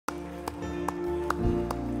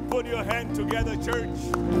Put your hand together, church.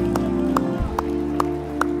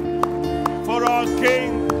 For our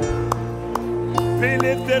King, be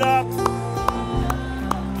lifted up.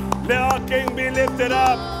 Let our King be lifted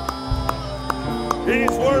up. He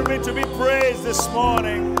is worthy to be praised this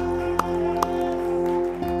morning.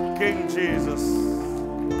 King Jesus.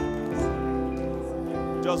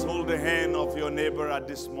 Just hold the hand of your neighbor at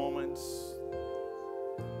this moment.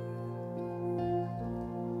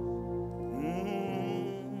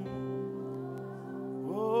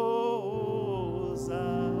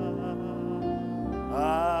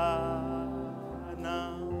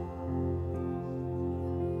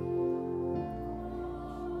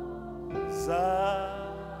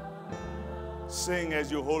 Sing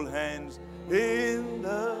as you hold hands in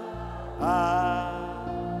the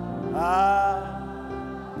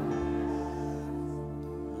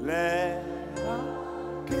let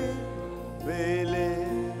our King be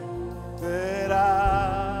lifted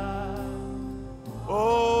up.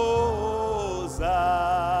 Hosanna.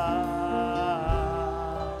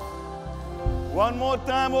 One more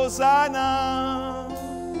time, Hosanna.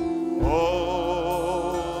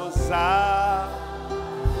 Hosanna.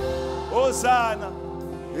 Hosanna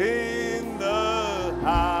in the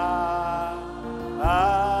highest.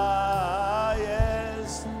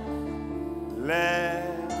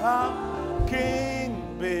 Let our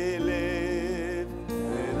King be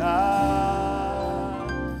lifted up.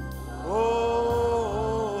 Hosanna.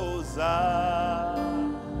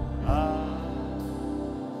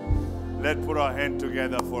 Let's put our hand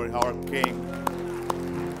together for our King.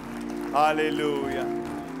 Hallelujah.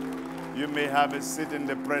 You may have a seat in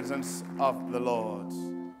the presence of the Lord.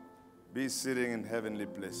 Be sitting in heavenly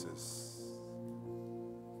places.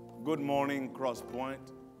 Good morning,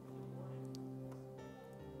 Crosspointe.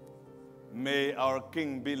 May our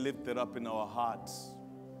King be lifted up in our hearts.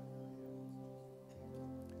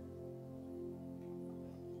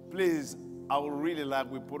 Please, I would really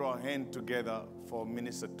like we put our hand together for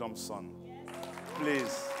Minister Thompson.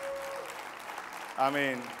 Please. I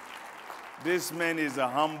mean, this man is a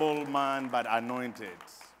humble man, but anointed,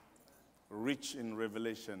 rich in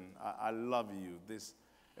revelation. I love you. This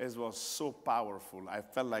was so powerful. I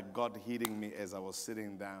felt like God hitting me as I was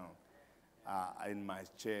sitting down in my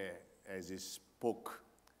chair as he spoke.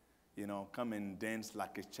 You know, come and dance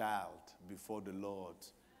like a child before the Lord.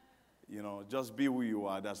 You know, just be who you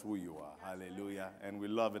are. That's who you are. Hallelujah. And we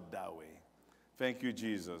love it that way. Thank you,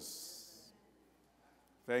 Jesus.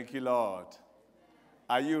 Thank you, Lord.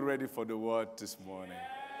 Are you ready for the word this morning?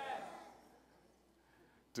 Yes.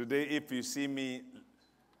 Today, if you see me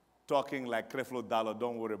talking like Creflo Diallo,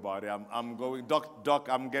 don't worry about it. I'm going, Doc,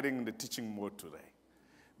 I'm getting in the teaching mode today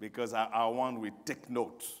because I want we take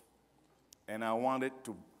notes. And I want it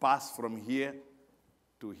to pass from here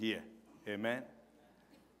to here. Amen?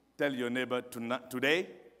 Tell your neighbor, today,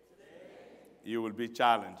 you will be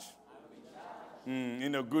challenged.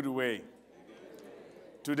 In a good way.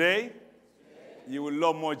 Today, you will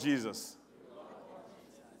love more Jesus.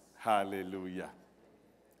 Hallelujah.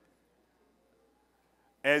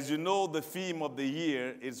 As you know, the theme of the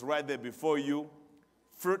year is right there before you.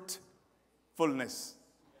 Fruitfulness.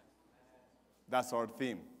 That's our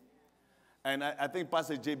theme. And I think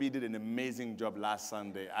Pastor JB did an amazing job last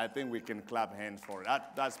Sunday. I think we can clap hands for it.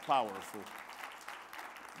 That's powerful.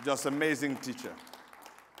 Just amazing teacher.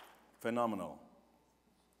 Phenomenal.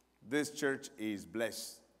 This church is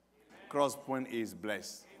blessed. Crosspointe is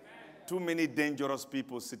blessed. Amen. Too many dangerous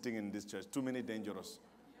people sitting in this church. Too many dangerous.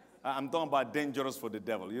 I'm talking about dangerous for the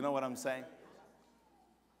devil. You know what I'm saying?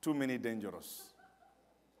 Too many dangerous.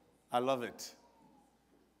 I love it.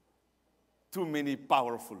 Too many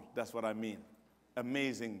powerful. That's what I mean.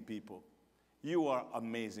 Amazing people. You are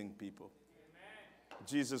amazing people. Amen.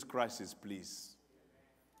 Jesus Christ is pleased.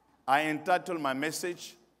 I entitled my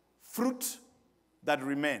message, Fruit That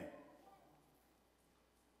Remain.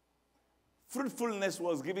 Fruitfulness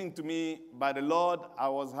was given to me by the Lord. I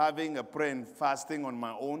was having a prayer and fasting on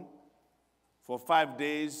my own for 5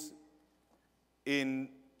 days in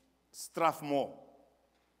Strathmore.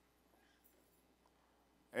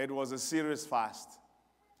 It was a serious fast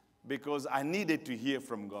because I needed to hear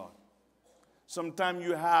from God. Sometimes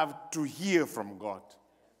you have to hear from God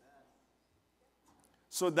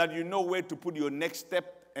so that you know where to put your next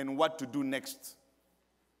step and what to do next.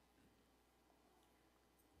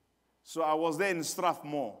 So I was there in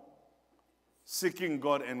Strathmore seeking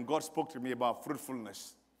God, and God spoke to me about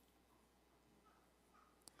fruitfulness.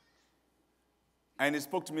 And he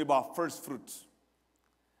spoke to me about first fruits.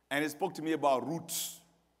 And he spoke to me about roots.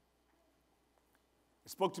 He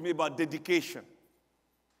spoke to me about dedication.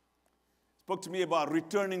 He spoke to me about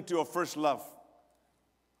returning to your first love.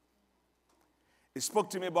 He spoke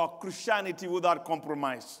to me about Christianity without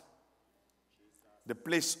compromise. The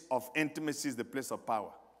place of intimacy is the place of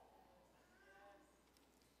power.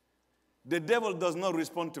 The devil does not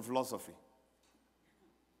respond to philosophy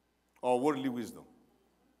or worldly wisdom.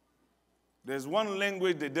 There's one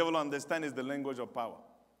language the devil understands, is the language of power.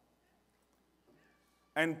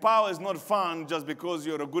 And power is not found just because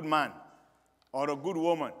you're a good man or a good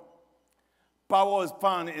woman. Power is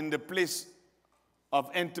found in the place of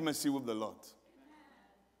intimacy with the Lord.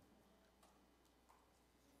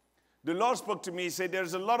 The Lord spoke to me. He said,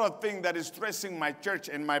 there's a lot of things that is stressing my church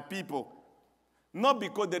and my people, not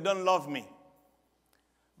because they don't love me,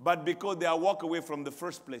 but because they are walk away from the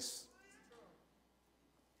first place.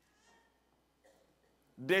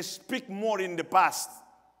 They speak more in the past.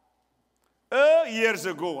 Years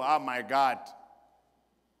ago, oh my God,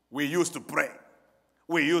 we used to pray.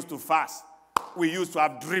 We used to fast. We used to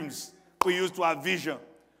have dreams. We used to have vision.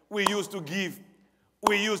 We used to give.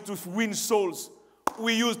 We used to win souls.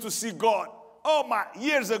 We used to see God. Oh my,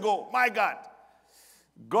 years ago, my God.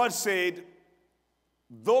 God said,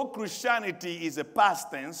 though Christianity is a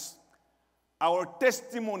past tense, our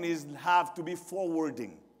testimonies have to be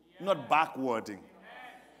forwarding, not backwarding.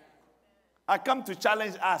 I come to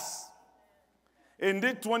challenge us. In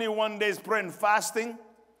these 21 days prayer and fasting,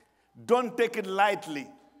 don't take it lightly.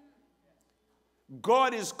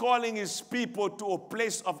 God is calling his people to a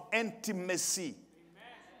place of intimacy.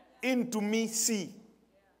 Intimacy.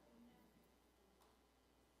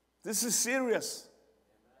 This is serious.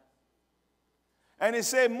 And he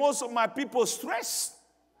said, most of my people stress.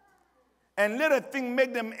 And let a thing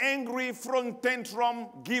make them angry, throwing tantrum,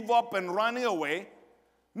 give up and running away.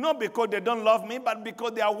 Not because they don't love me, but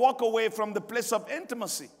because they are walk away from the place of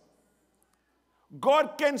intimacy.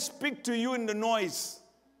 God can speak to you in the noise.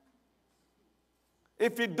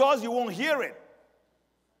 If he does, you won't hear it.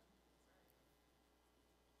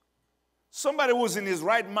 Somebody who's in his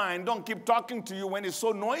right mind don't keep talking to you when it's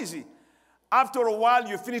so noisy. After a while,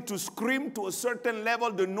 you finish to scream to a certain level.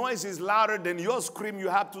 The noise is louder than your scream. You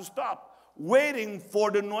have to stop, waiting for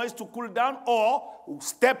the noise to cool down, or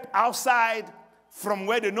step outside from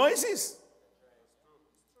where the noise is.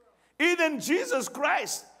 Even Jesus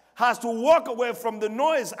Christ has to walk away from the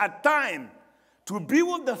noise at time to be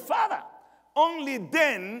with the Father. Only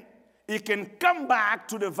then he can come back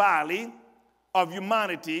to the valley of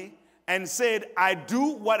humanity and said, I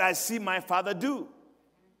do what I see my Father do.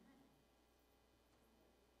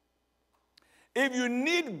 If you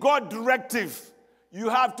need God directive, you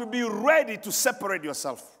have to be ready to separate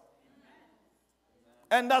yourself.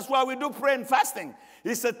 And that's why we do prayer and fasting.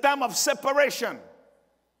 It's a time of separation.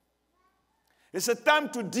 It's a time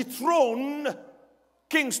to dethrone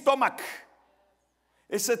King's stomach.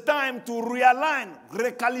 It's a time to realign,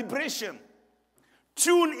 recalibration.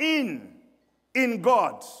 Tune in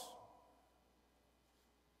God.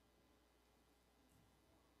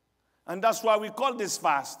 And that's why we call this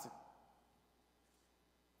fast.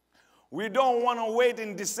 We don't want to wait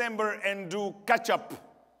in December and do catch-up.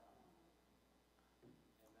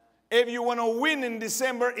 If you want to win in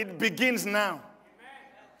December, it begins now.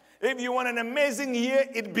 If you want an amazing year,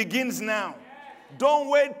 it begins now. Don't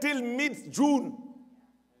wait till mid-June.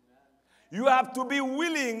 You have to be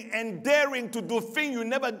willing and daring to do things you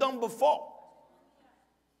never done before.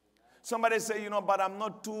 Somebody say, but I'm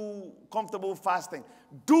not too comfortable fasting.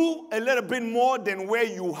 Do a little bit more than where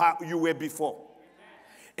you were before.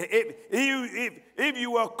 If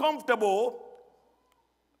you were comfortable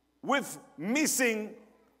with missing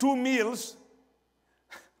 2 meals,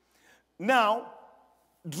 now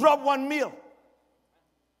drop 1 meal.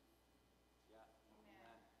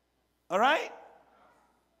 All right?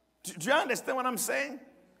 Do you understand what I'm saying?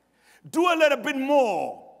 Do a little bit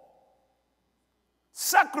more.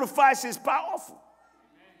 Sacrifice is powerful.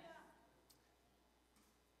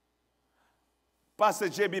 Pastor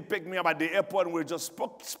JB picked me up at the airport and we were just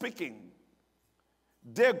speaking.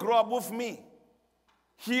 They grew up with me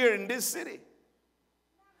here in this city.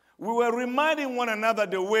 We were reminding one another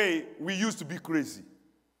the way we used to be crazy.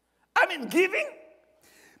 I mean, giving.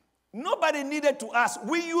 Nobody needed to ask.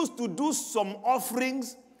 We used to do some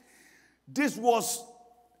offerings. This was,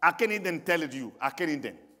 I can't even tell it to you. I can't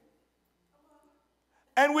even.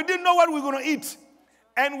 And we didn't know what we were going to eat.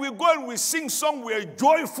 And we go and we sing songs. We are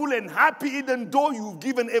joyful and happy even though you've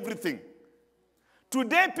given everything.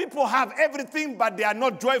 Today people have everything, but they are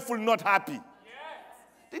not joyful, not happy. Yes.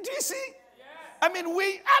 Did you see? Yes. I mean,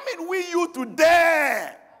 we used to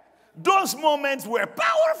dare. Those moments were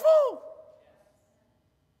powerful.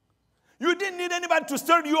 You didn't need anybody to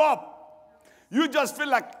stir you up. You just feel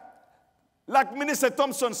like Minister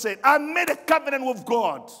Thompson said, I made a covenant with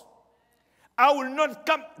God. I will not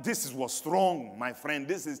come. This was strong, my friend.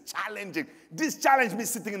 This is challenging. This challenged me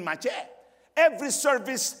sitting in my chair. Every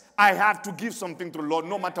service, I have to give something to the Lord,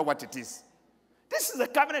 no matter what it is. This is a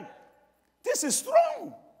covenant. This is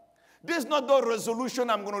strong. This is not the resolution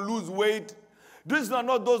I'm going to lose weight. This is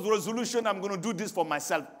not those resolution I'm going to do this for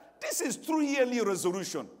myself. This is true yearly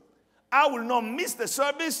resolution. I will not miss the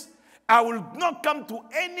service. I will not come to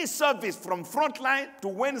any service from frontline to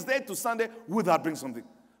Wednesday to Sunday without bringing something.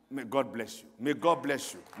 May God bless you. May God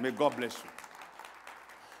bless you. May God bless you.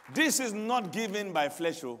 This is not given by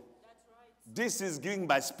flesh. Oh. This is given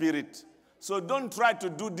by spirit. So don't try to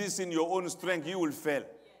do this in your own strength. You will fail.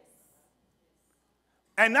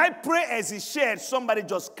 And I pray as he shared, somebody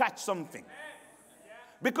just catch something.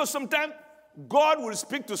 Because sometimes God will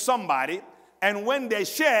speak to somebody, and when they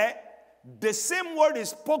share, the same word he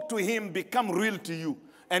spoke to him become real to you.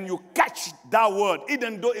 And you catch that word.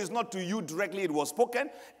 Even though it's not to you directly, it was spoken,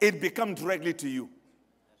 it becomes directly to you.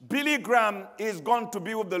 Billy Graham is gone to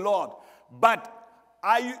be with the Lord. But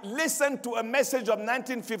I listened to a message of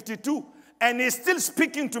 1952, and he's still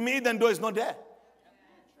speaking to me even though it's not there.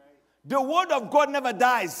 The word of God never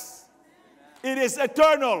dies. It is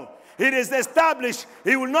eternal. It is established.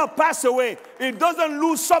 It will not pass away. It doesn't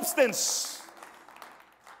lose substance.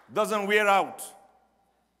 Doesn't wear out.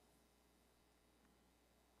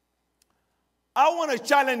 I want to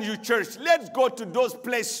challenge you, church. Let's go to those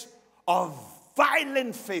places of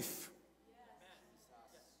violent faith.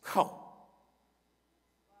 How?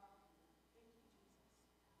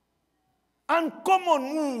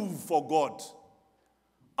 Uncommon move for God.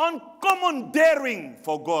 Uncommon daring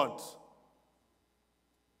for God.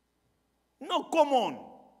 No common.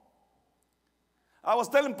 I was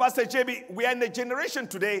telling Pastor JB, we are in a generation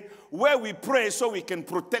today where we pray so we can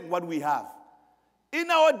protect what we have. In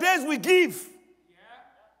our days, we give.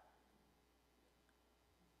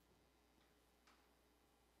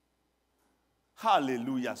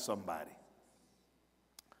 Hallelujah, somebody.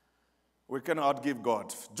 We cannot outgive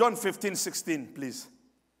God. John 15:16, please.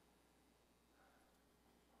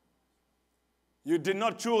 You did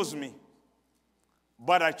not choose me,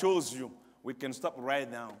 but I chose you. We can stop right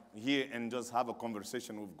now here and just have a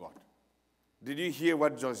conversation with God. Did you hear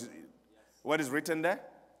what is written there?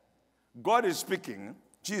 God is speaking.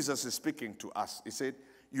 Jesus is speaking to us. He said,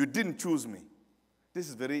 you didn't choose me. This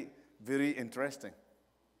is very, very interesting.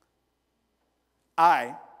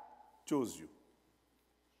 I chose you.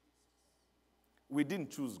 We didn't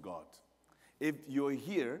choose God. If you're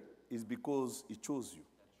here, it's because he chose you.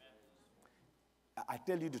 I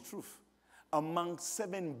tell you the truth. Among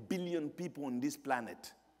 7 billion people on this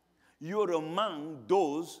planet, you're among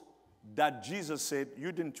those that Jesus said,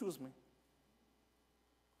 you didn't choose me.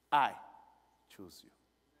 I chose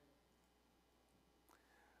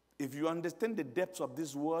you. If you understand the depths of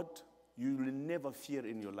this word, you will never fear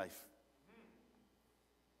in your life.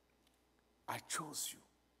 I chose you.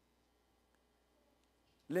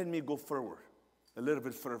 Let me go further, a little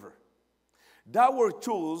bit further. That word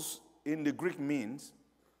chose in the Greek means,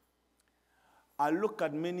 I look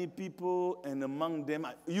at many people and among them,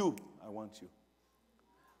 I want you.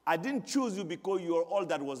 I didn't choose you because you are all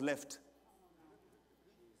that was left.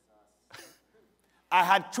 I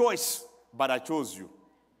had choice, but I chose you.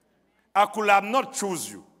 I could have not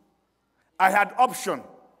choose you. I had option.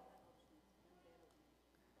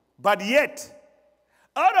 But yet,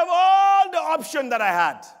 out of all the options that I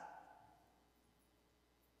had,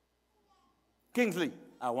 Kingsley,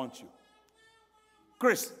 I want you.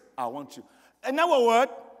 Chris, I want you. In other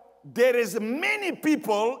words, there is many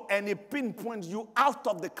people and he pinpoints you out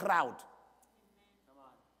of the crowd.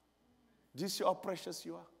 Do you see how precious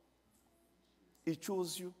you are? He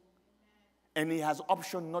chose you. And he has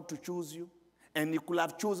option not to choose you. And he could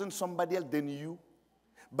have chosen somebody else than you.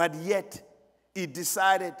 But yet, he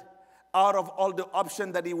decided out of all the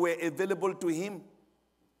options that were available to him,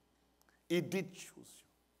 he did choose you.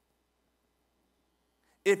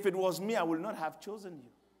 If it was me, I would not have chosen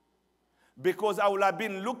you. Because I would have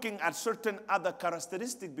been looking at certain other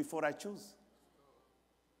characteristics before I choose.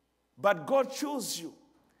 But God chose you.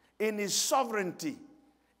 In his sovereignty,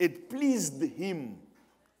 it pleased him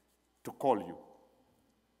to call you.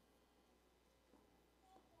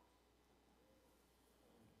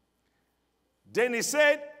 Then he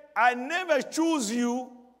said, I never choose you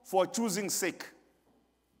for choosing sake.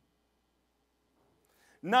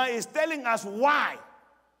 Now he's telling us why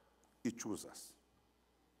he chose us.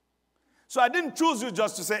 So I didn't choose you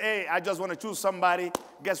just to say, hey, I just want to choose somebody.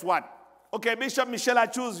 Guess what? Okay, Bishop Michelle, I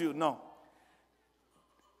choose you. No.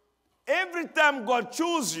 Every time God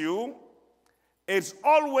chooses you, it's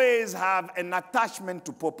always have an attachment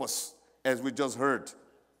to purpose, as we just heard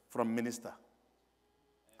from Minister.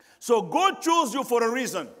 So God chose you for a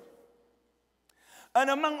reason.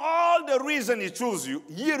 And among all the reasons he chose you,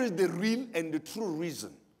 here is the real and the true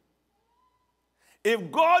reason.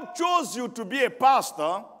 If God chose you to be a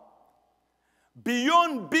pastor,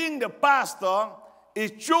 beyond being the pastor, he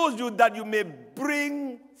chose you that you may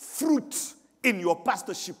bring fruit in your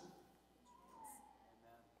pastorship.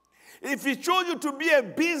 If he chose you to be a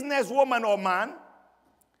businesswoman or man,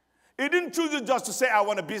 he didn't choose you just to say, I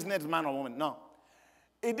want a businessman or woman. No.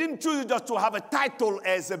 He didn't choose you just to have a title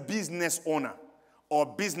as a business owner or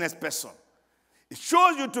business person. He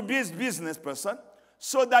chose you to be a business person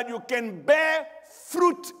so that you can bear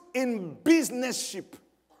fruit in businessship.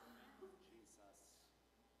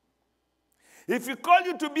 If he called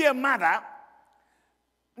you to be a mother,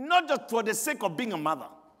 not just for the sake of being a mother,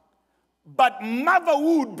 but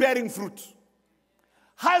motherhood bearing fruit,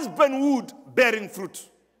 husbandhood bearing fruit,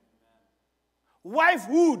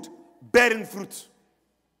 wifehood bearing fruit.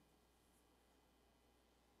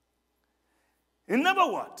 In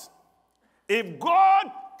other words, if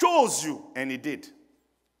God chose you, and he did,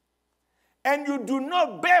 and you do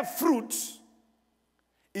not bear fruit,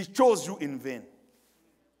 he chose you in vain.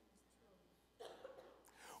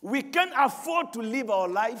 We can't afford to live our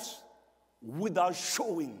lives without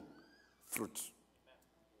showing fruit.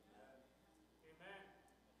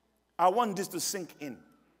 I want this to sink in.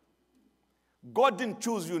 God didn't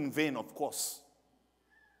choose you in vain, of course.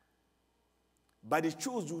 But he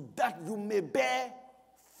chose you that you may bear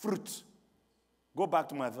fruit. Go back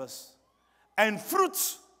to my verse. And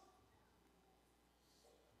fruit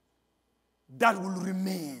that will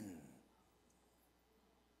remain.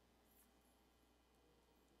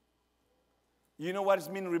 You know what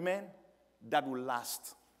it means, remain? That will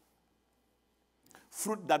last.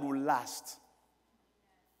 Fruit that will last.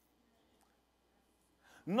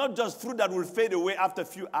 Not just fruit that will fade away after a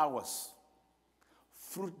few hours.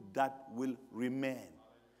 Fruit that will remain.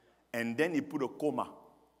 And then he put a comma.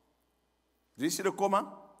 Do you see the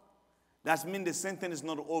comma? That means the sentence is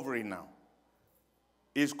not over now.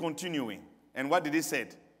 It's continuing. And what did he say?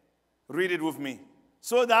 Read it with me.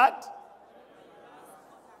 So that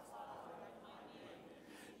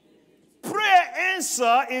prayer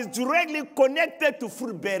answer is directly connected to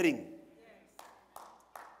fruit bearing.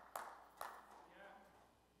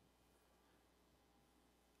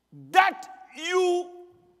 That you,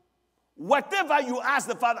 whatever you ask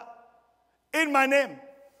the Father, in my name,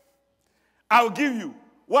 I'll give you.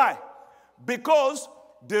 Why? Because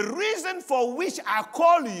the reason for which I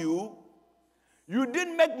call you, you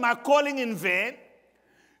didn't make my calling in vain.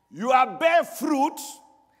 You are bear fruit,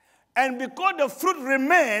 and because the fruit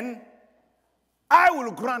remain, I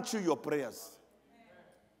will grant you your prayers.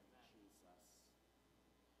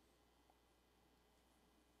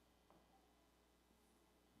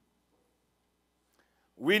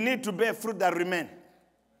 We need to bear fruit that remain.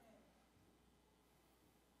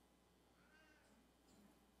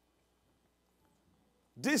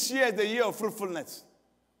 This year is the year of fruitfulness.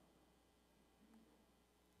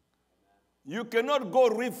 You cannot go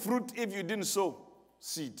reap fruit if you didn't sow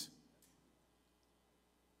seed.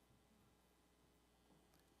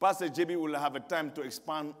 Pastor JB will have a time to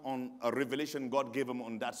expand on a revelation God gave him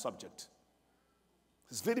on that subject.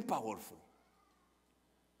 It's very powerful.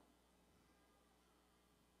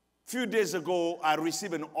 A few days ago, I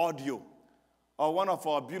received an audio of one of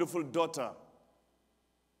our beautiful daughter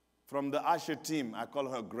from the usher team. I call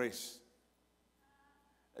her Grace.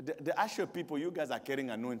 The usher people, you guys are carrying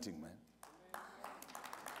anointing, man.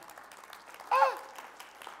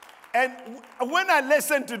 And when I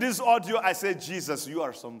listened to this audio, I said, Jesus, you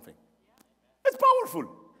are something. It's powerful.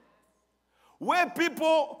 Where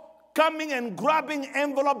people coming and grabbing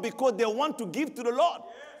envelope because they want to give to the Lord.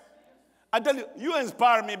 I tell you, you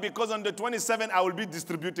inspire me because on the 27th, I will be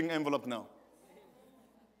distributing envelope now.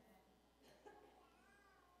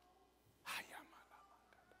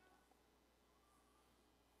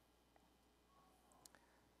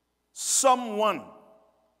 Psalm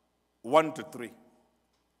 1:1-3.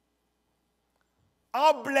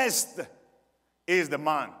 How blessed is the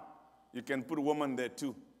man, you can put woman there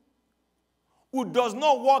too, who does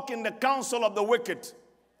not walk in the counsel of the wicked,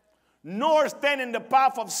 nor stand in the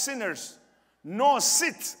path of sinners, nor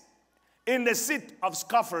sit in the seat of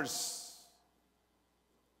scoffers.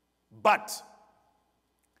 But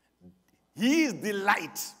his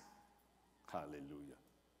delight, hallelujah,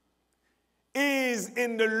 is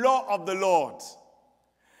in the law of the Lord.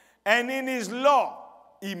 And in his law,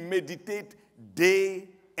 he meditates day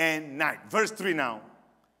and night. Verse 3 now.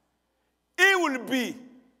 He will be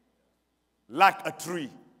like a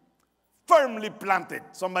tree, firmly planted.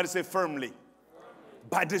 Somebody say firmly.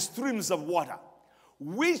 By the streams of water,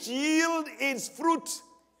 which yield its fruit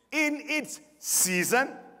in its season.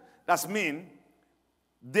 That means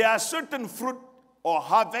there are certain fruit or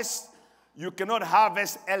harvest you cannot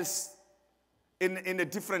harvest else in a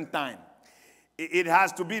different time. It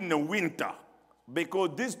has to be in the winter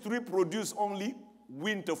because this tree produce only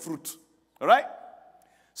winter fruit. All right?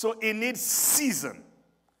 So it needs season.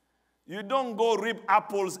 You don't go reap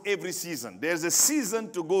apples every season. There's a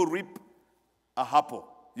season to go reap a apple.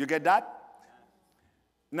 You get that?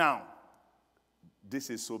 Now, this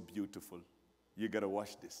is so beautiful. You got to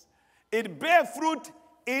watch this. It bears fruit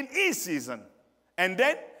in its season. And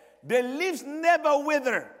then the leaves never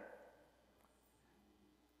wither.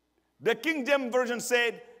 The King James Version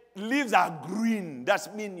said, leaves are green.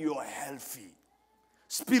 That means you're healthy.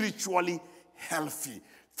 Spiritually healthy.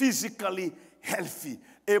 Physically healthy.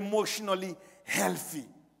 Emotionally healthy.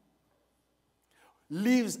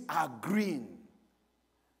 Leaves are green.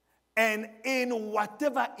 And in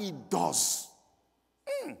whatever he does,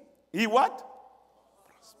 he what?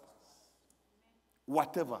 Prospers.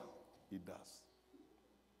 Whatever he does.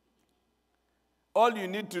 All you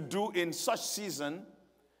need to do in such season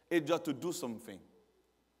is just to do something.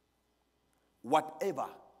 Whatever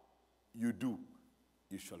you do,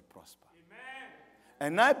 you shall prosper. Amen.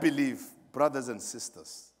 And I believe, brothers and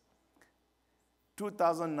sisters,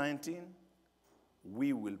 2019,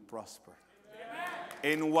 we will prosper.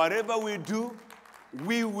 Amen. In whatever we do,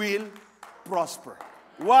 we will prosper.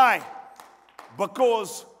 Why?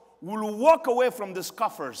 Because we'll walk away from the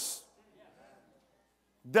scoffers.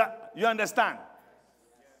 You understand?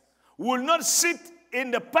 Will not sit in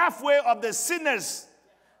the pathway of the sinners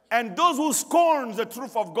and those who scorn the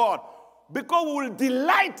truth of God, because we will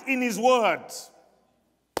delight in his word.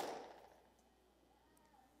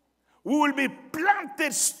 We will be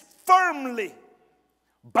planted firmly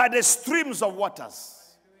by the streams of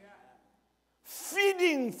waters,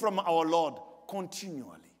 feeding from our Lord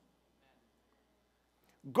continually.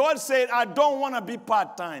 God said, I don't want to be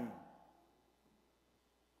part-time.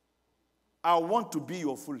 I want to be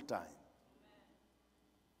your full-time.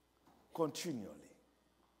 Continually.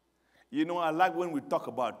 You know, I like when we talk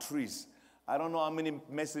about trees. I don't know how many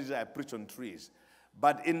messages I preach on trees.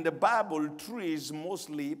 But in the Bible, trees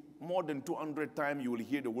mostly, more than 200 times you will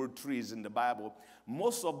hear the word trees in the Bible.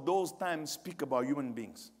 Most of those times speak about human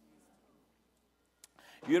beings.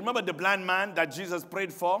 You remember the blind man that Jesus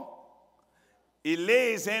prayed for? He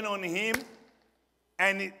laid his hand on him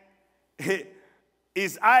and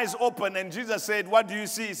his eyes opened, and Jesus said, what do you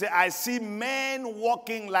see? He said, I see men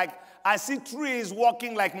walking like, I see trees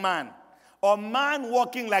walking like man, or man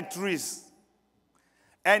walking like trees.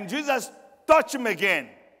 And Jesus touched him again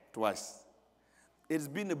twice. It's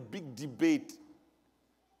been a big debate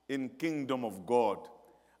in kingdom of God.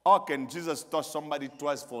 How can Jesus touch somebody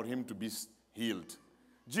twice for him to be healed?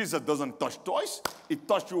 Jesus doesn't touch twice. He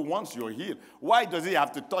touched you once, you're healed. Why does he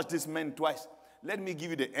have to touch this man twice? Let me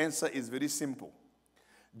give you the answer. It's very simple.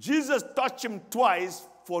 Jesus touched him twice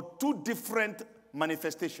for two different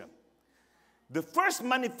manifestations. The first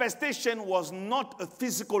manifestation was not a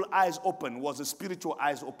physical eyes open, was a spiritual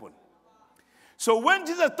eyes open. So when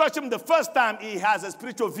Jesus touched him the first time, he has a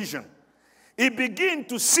spiritual vision. He began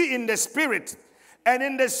to see in the spirit. And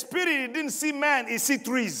in the spirit, he didn't see man, he see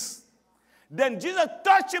trees. Then Jesus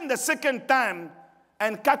touched him the second time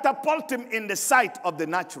and catapulted him in the sight of the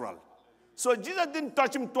natural. So Jesus didn't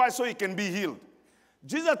touch him twice so he can be healed.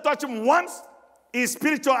 Jesus touched him once, his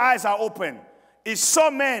spiritual eyes are open. He saw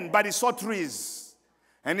men, but he saw trees.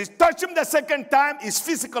 And he touched him the second time, his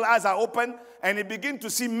physical eyes are open, and he began to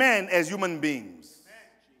see men as human beings.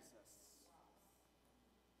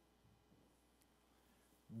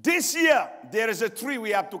 This year, there is a tree we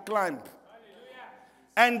have to climb.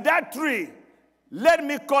 And that tree, let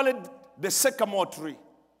me call it the sycamore tree.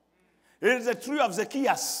 It is a tree of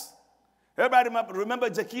Zacchaeus. Everybody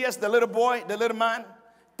remember Zacchaeus, the little boy, the little man,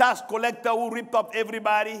 tax collector who ripped up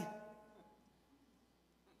everybody?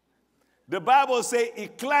 The Bible says he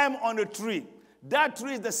climbed on a tree. That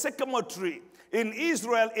tree is the sycamore tree. In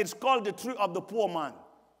Israel, it's called the tree of the poor man.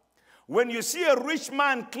 When you see a rich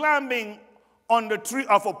man climbing on the tree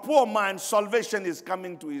of a poor man, salvation is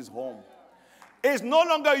coming to his home. It's no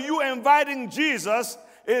longer you inviting Jesus.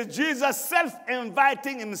 It's Jesus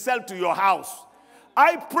self-inviting himself to your house.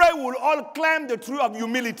 I pray we'll all climb the tree of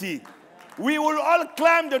humility. We will all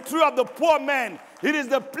climb the tree of the poor man. It is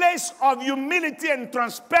the place of humility and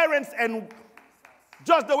transparency and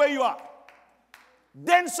just the way you are.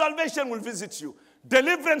 Then salvation will visit you.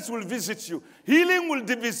 Deliverance will visit you. Healing will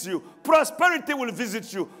visit you. Prosperity will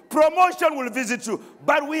visit you. Promotion will visit you.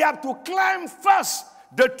 But we have to climb first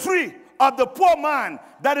the tree of the poor man.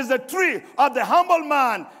 That is the tree of the humble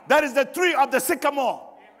man. That is the tree of the sycamore.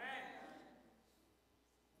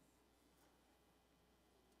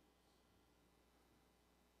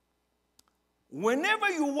 Whenever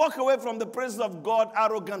you walk away from the presence of God,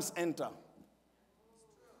 arrogance enters.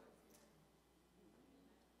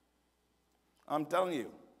 I'm telling you,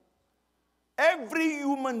 every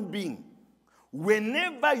human being,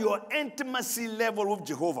 whenever your intimacy level with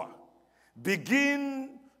Jehovah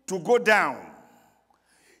begin to go down,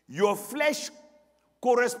 your flesh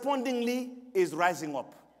correspondingly is rising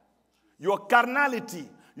up. Your carnality,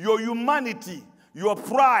 your humanity, your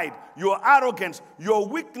pride, your arrogance, your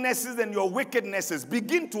weaknesses and your wickednesses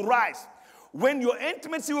begin to rise. When your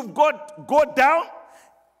intimacy with God go down,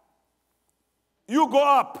 you go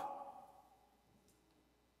up.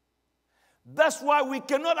 That's why we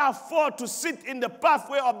cannot afford to sit in the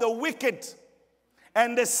pathway of the wicked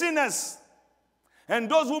and the sinners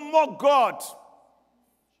and those who mock God.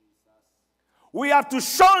 We have to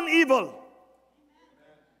shun evil.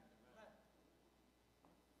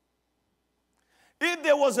 If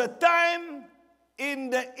there was a time in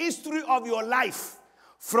the history of your life,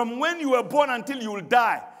 from when you were born until you will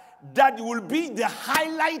die, that will be the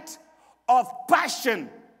highlight of passion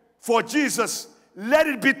for Jesus, let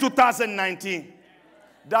it be 2019.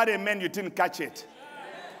 That amen, you didn't catch it.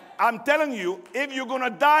 I'm telling you, if you're going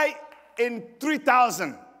to die in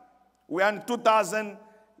 3000, we are in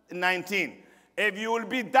 2019. If you will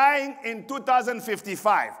be dying in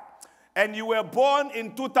 2055, and you were born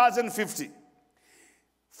in 2050,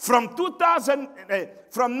 from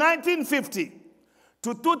 1950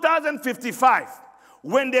 to 2055,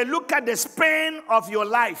 when they look at the span of your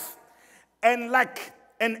life, and like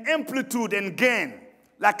an amplitude and gain,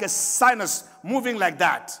 like a sinus moving like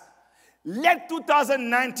that, let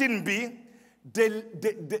 2019 be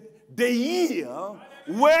the year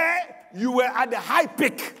where you were at the high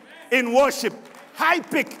peak in worship, high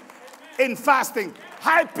peak in fasting,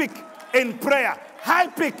 high peak in prayer, high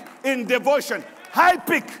peak in devotion, high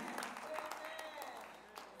peak.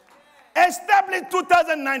 Establish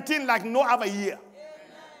 2019 like no other year.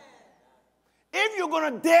 If you're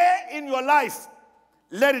going to dare in your life,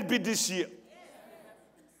 let it be this year.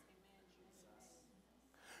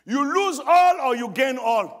 You lose all or you gain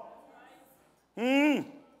all.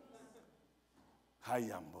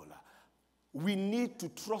 We need to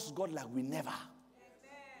trust God like we never.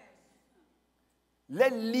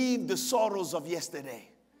 Let's leave the sorrows of yesterday.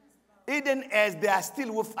 Even as they are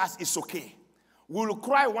still with us, it's okay. We'll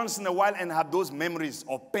cry once in a while and have those memories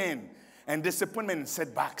of pain and disappointment and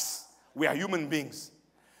setbacks. We are human beings.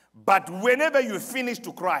 But whenever you finish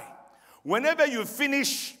to cry, whenever you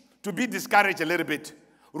finish to be discouraged a little bit,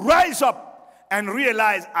 rise up and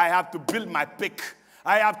realize I have to build my peak.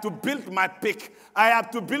 I have to build my peak. I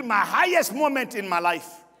have to build my highest moment in my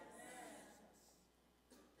life.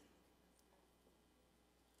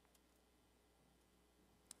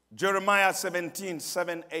 Jeremiah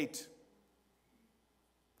 17:7-8.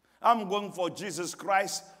 I'm going for Jesus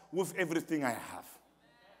Christ with everything I have.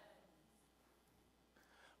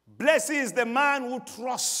 Blessed is the man who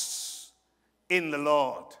trusts in the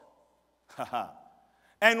Lord.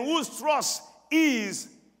 And whose trust is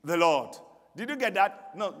the Lord. Did you get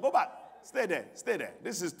that? No, go back. Stay there. Stay there.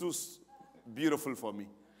 This is too beautiful for me.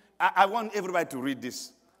 I want everybody to read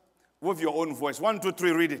this with your own voice. 1, 2,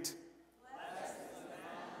 3, read it.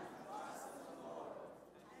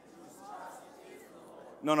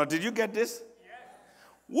 No, did you get this? Yes.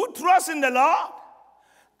 Who trusts in the Lord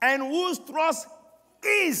and whose trust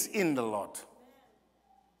is in the Lord.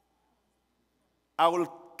 I will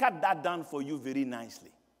cut that down for you very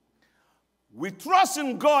nicely. We trust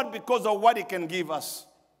in God because of what He can give us.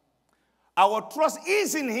 Our trust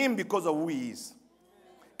is in Him because of who He is.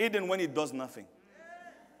 Even when He does nothing.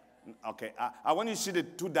 Okay, I want you to see the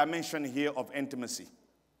 2 dimensions here of intimacy.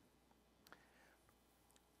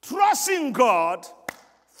 Trusting God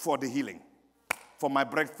for the healing, for my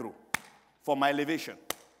breakthrough, for my elevation.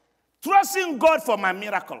 Trusting God for my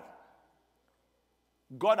miracle.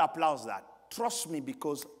 God applauds that. Trust me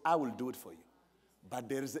because I will do it for you. But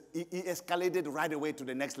he escalated right away to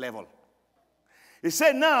the next level. He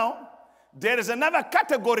said now, there is another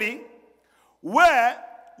category where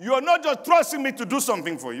you're not just trusting me to do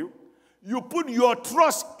something for you. You put your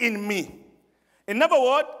trust in me. In other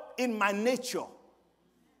words, in my nature.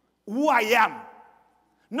 Who I am.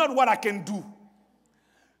 Not what I can do.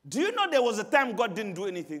 Do you know there was a time God didn't do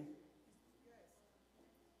anything?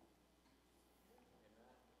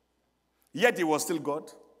 Yet He was still God.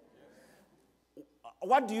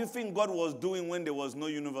 What do you think God was doing when there was no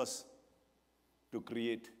universe to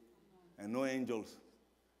create and no angels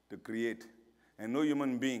to create, and no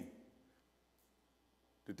human being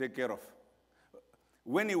to take care of.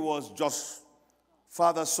 When it was just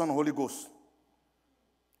Father, Son, Holy Ghost,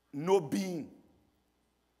 no being.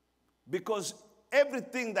 Because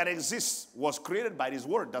everything that exists was created by His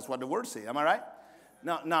Word. That's what the Word says. Am I right?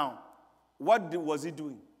 Now, what was He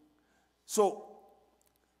doing? So,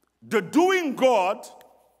 the doing God,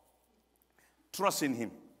 trust in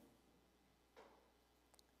Him.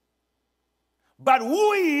 But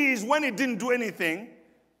who He is when He didn't do anything,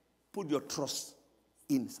 put your trust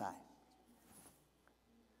inside.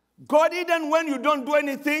 God, even when you don't do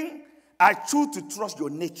anything, I choose to trust your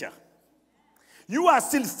nature. You are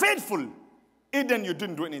still faithful, even you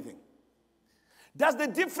didn't do anything. That's the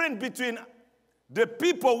difference between the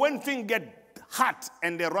people when things get hot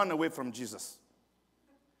and they run away from Jesus.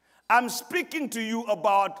 I'm speaking to you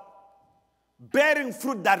about bearing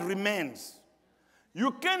fruit that remains.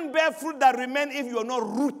 You can't bear fruit that remains if you're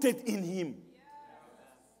not rooted in Him.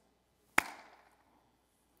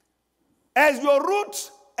 As your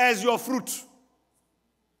root, as your fruit.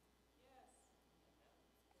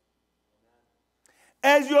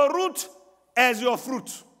 As your root, as your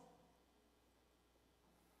fruit.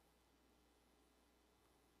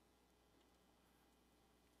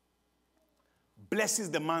 Blesses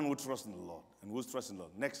the man who trusts in the Lord and who trusts in the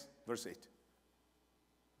Lord. Next, verse 8.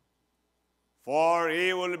 For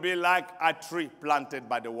he will be like a tree planted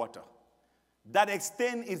by the water, that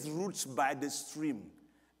extends its roots by the stream,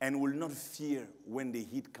 and will not fear when the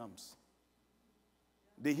heat comes.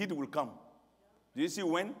 The heat will come. Do you see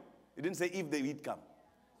when? It didn't say if the heat comes.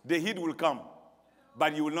 The heat will come,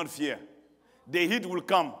 but you will not fear. The heat will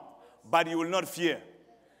come, but you will not fear.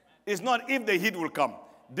 It's not if the heat will come.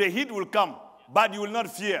 The heat will come, but you will not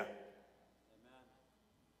fear.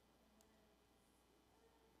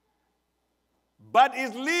 But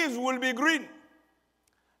its leaves will be green,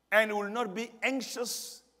 and will not be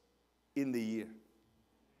anxious in the year.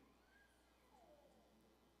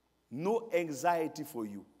 No anxiety for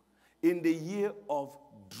you in the year of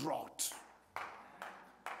drought.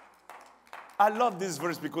 I love this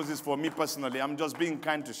verse because it's for me personally. I'm just being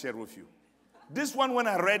kind to share with you. This one, when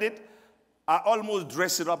I read it, I almost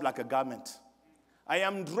dressed it up like a garment. I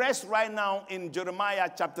am dressed right now in Jeremiah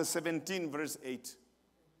chapter 17, verse 8.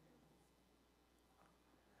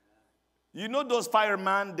 You know those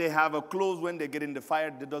firemen, they have a clothes when they get in the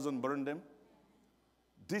fire that doesn't burn them?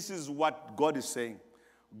 This is what God is saying.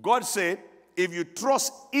 God said, if you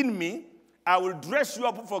trust in me, I will dress you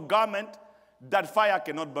up for a garment that fire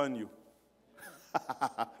cannot burn you.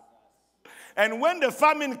 And when the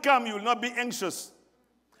famine comes, you will not be anxious.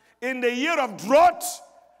 In the year of drought,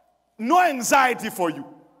 no anxiety for you.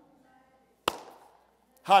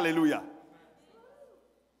 Hallelujah.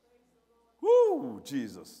 Woo,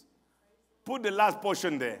 Jesus. Put the last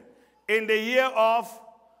portion there. In the year of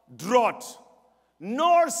drought,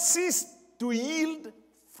 nor cease to yield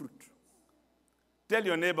fruit. Tell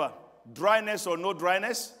your neighbor, dryness or no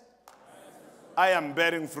dryness, I am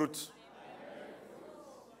bearing fruit.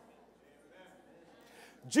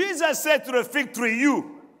 Jesus said to the fig tree,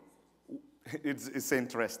 it's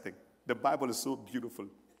interesting. The Bible is so beautiful.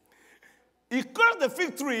 He cursed the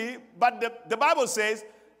fig tree, but the Bible says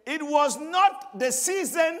it was not the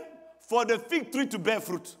season for the fig tree to bear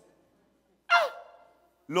fruit.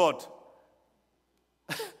 Lord,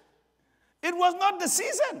 it was not the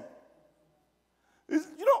season.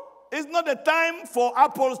 It's not the time for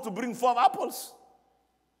apples to bring forth apples.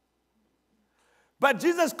 But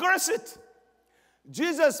Jesus cursed it.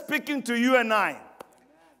 Jesus speaking to you and I.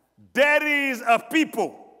 There is a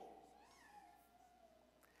people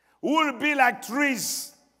who will be like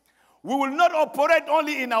trees. We will not operate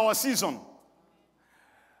only in our season.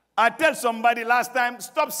 I tell somebody last time,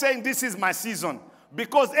 stop saying this is my season,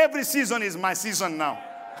 because every season is my season now.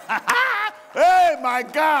 Hey, my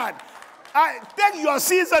God. I take your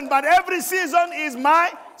season, but every season is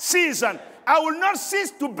my season. I will not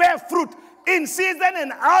cease to bear fruit. In season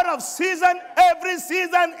and out of season, every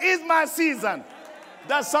season is my season.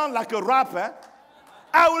 That sounds like a rap, eh?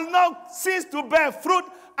 I will not cease to bear fruit.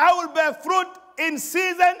 I will bear fruit in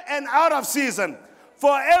season and out of season.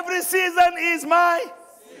 For every season is my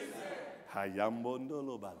season.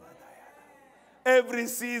 Every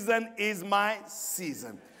season is my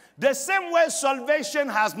season. The same way salvation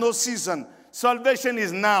has no season. Salvation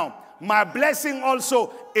is now. My blessing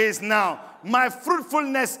also is now. My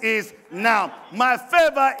fruitfulness is now. My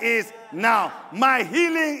favor is now. My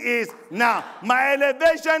healing is now. My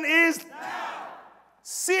elevation is now.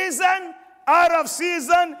 Season out of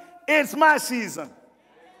season, it's my season.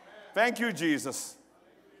 Thank you, Jesus.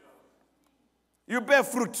 You bear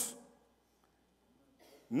fruit.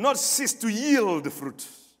 not cease to yield the fruit.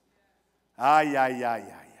 Ay, ay, ay, ay,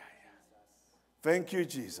 ay. Thank you,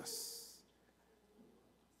 Jesus.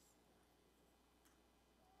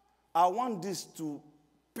 I want this to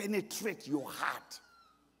penetrate your heart.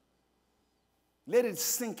 Let it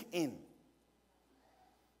sink in.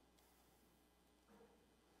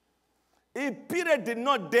 If Peter did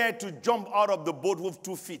not dare to jump out of the boat with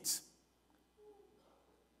 2 feet,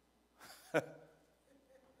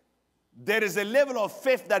 there is a level of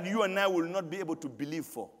faith that you and I will not be able to believe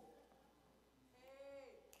for.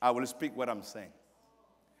 I will speak what I'm saying.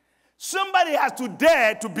 Somebody has to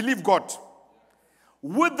dare to believe God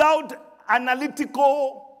without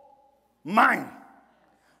analytical mind,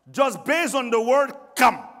 just based on the word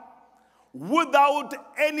come, without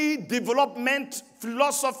any development,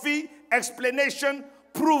 philosophy, explanation,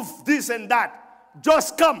 proof, this and that.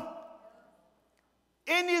 Just come.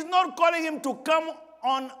 And he's not calling him to come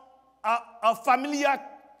on a familiar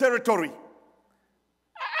territory.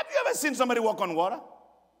 Have you ever seen somebody walk on water?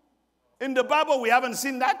 In the Bible, we haven't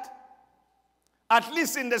seen that. At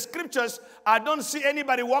least in the scriptures, I don't see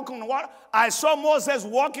anybody walking on water. I saw Moses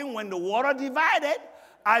walking when the water divided.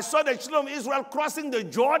 I saw the children of Israel crossing the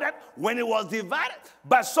Jordan when it was divided.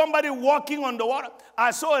 But somebody walking on the water.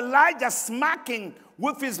 I saw Elijah smacking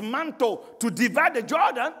with his mantle to divide the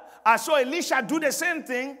Jordan. I saw Elisha do the same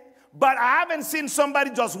thing. But I haven't seen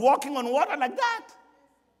somebody just walking on water like that.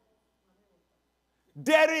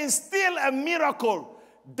 There is still a miracle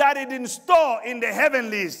that is in store in the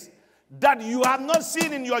heavenlies that you have not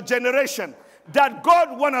seen in your generation, that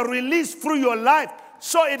God want to release through your life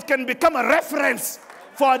so it can become a reference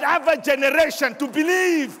for other generation to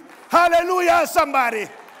believe. Hallelujah, somebody.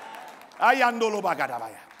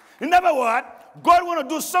 In other words, God want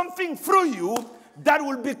to do something through you that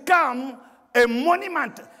will become a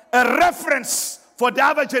monument, a reference for the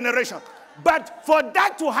other generation. But for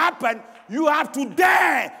that to happen, you have to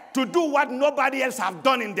dare to do what nobody else have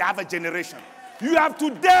done in the other generation. You have to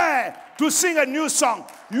dare to sing a new song.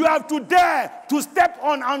 You have to dare to step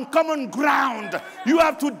on uncommon ground. You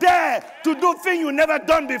have to dare to do things you never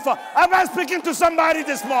done before. Am I speaking to somebody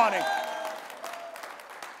this morning?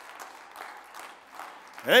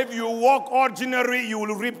 If you walk ordinary, you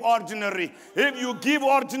will reap ordinary. If you give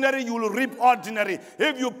ordinary, you will reap ordinary.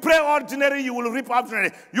 If you pray ordinary, you will reap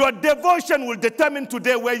ordinary. Your devotion will determine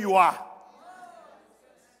today where you are.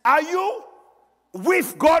 Are you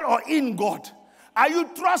with God or in God? Are you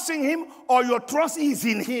trusting him or your trust is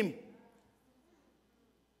in him?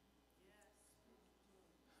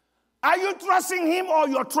 Are you trusting him or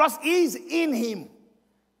your trust is in him?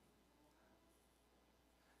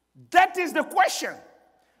 That is the question.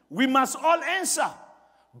 We must all answer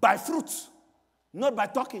by fruits, not by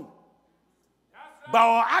talking. By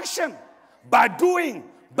our action, by doing,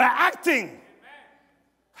 by acting.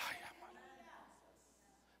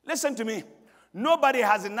 Listen to me. Nobody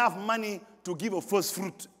has enough money to give a first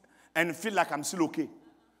fruit and feel like I'm still okay.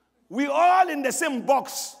 We all in the same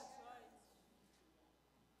box.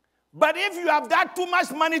 But if you have that too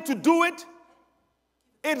much money to do it,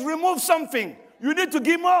 it removes something. You need to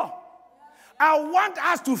give more. I want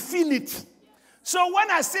us to feel it. So when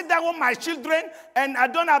I sit down with my children and I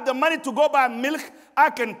don't have the money to go buy milk, I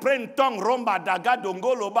can pray in tongue, romba, daga,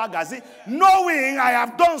 dongolo, bagazi, knowing I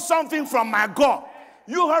have done something from my God.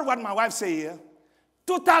 You heard what my wife said here.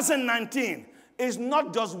 2019 is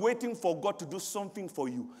not just waiting for God to do something for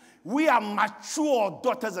you. We are mature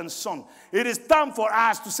daughters and sons. It is time for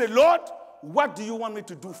us to say, Lord, what do you want me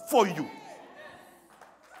to do for you?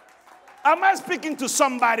 Am I speaking to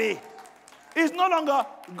somebody? It's no longer,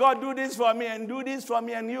 God, do this for me and do this for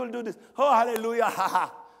me and you'll do this. Oh,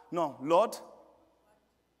 hallelujah. No, Lord,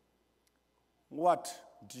 what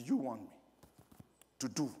do you want me to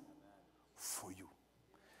do for you?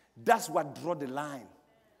 That's what draw the line,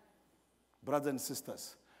 brothers and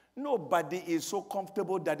sisters. Nobody is so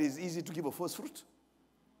comfortable that it's easy to give a first fruit.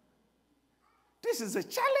 This is a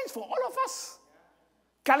challenge for all of us.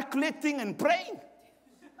 Calculating and praying.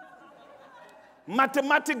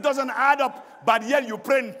 Mathematics doesn't add up, but yet you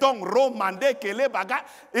pray in tongue, ro, mande, kele, baga.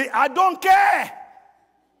 I don't care.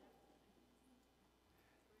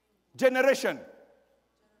 Generation.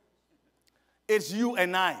 It's you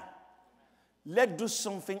and I. Let's do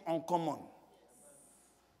something uncommon.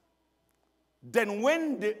 Then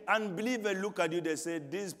when the unbeliever look at you, they say,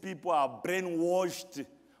 these people are brainwashed,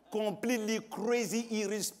 completely crazy,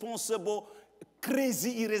 irresponsible,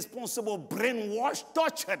 brainwashed,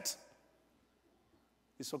 tortured.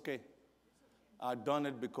 It's okay. I've done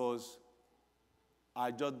it because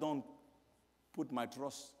I just don't put my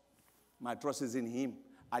trust. My trust is in him.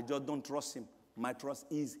 I just don't trust him. My trust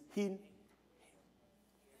is in him.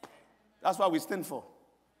 That's what we stand for.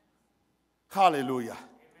 Hallelujah. Amen.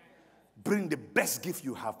 Bring the best gift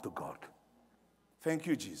you have to God. Thank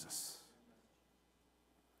you, Jesus.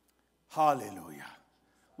 Hallelujah.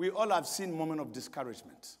 We all have seen moments of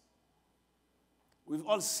discouragement. We've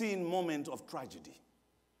all seen moments of tragedy.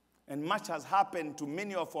 And much has happened to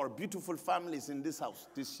many of our beautiful families in this house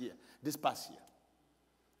this past year.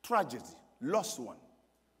 Tragedy, lost one,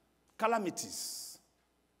 calamities.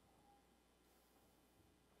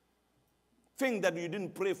 Things that you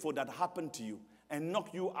didn't pray for that happened to you and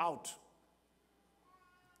knocked you out.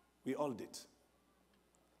 We all did.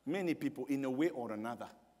 Many people, in a way or another,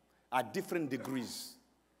 at different degrees.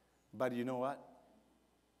 But you know what?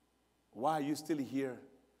 Why are you still here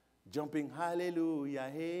jumping, hallelujah,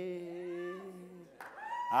 hey,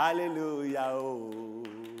 hallelujah, oh?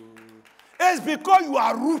 It's because you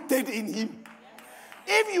are rooted in him.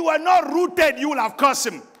 If you are not rooted, you will have cursed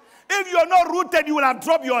him. If you are not rooted, you will have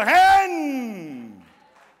dropped your hand.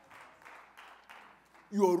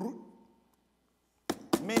 You are rooted.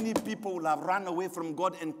 Many people will have run away from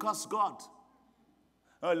God and cursed God.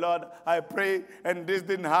 Oh, Lord, I pray, and this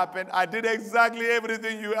didn't happen. I did exactly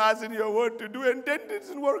everything you asked in your word to do, and then it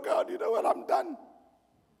didn't work out. You know what? I'm done.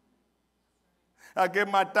 I gave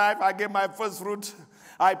my tithe. I gave my first fruit.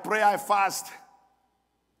 I pray, I fast.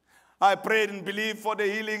 I prayed and believed for the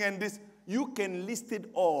healing and this. You can list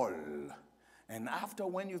it all. And after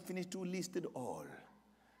when you finish to list it all,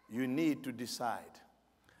 you need to decide,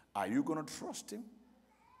 are you going to trust him?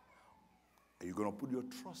 Are you going to put your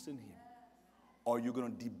trust in him? Or are you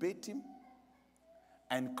going to debate him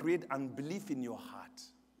and create unbelief in your heart?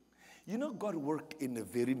 You know, God works in a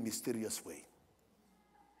very mysterious way.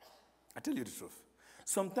 I tell you the truth.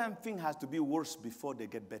 Sometimes things have to be worse before they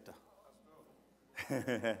get better.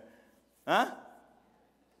 Huh?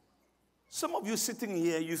 Some of you sitting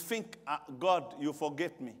here, you think, God, you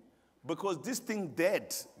forget me. Because this thing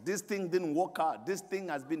dead. This thing didn't work out. This thing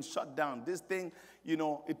has been shut down. This thing, you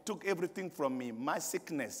know, it took everything from me. My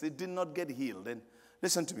sickness, it did not get healed. And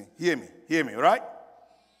listen to me. Hear me, right?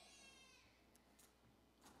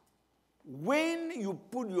 When you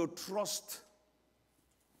put your trust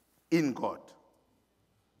in God,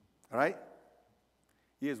 right?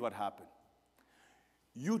 Here's what happened.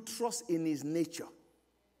 You trust in his nature.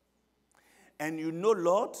 And you know,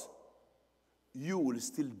 Lord, you will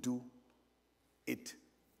still do it.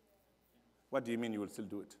 What do you mean you will still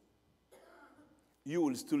do it? You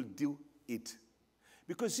will still do it.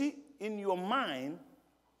 Because see, in your mind,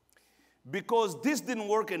 because this didn't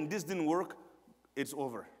work and this didn't work, it's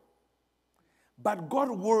over. But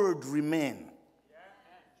God's word remains.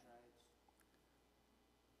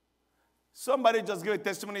 Somebody just gave a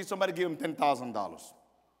testimony, somebody gave him $10,000.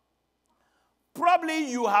 Probably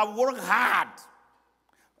you have worked hard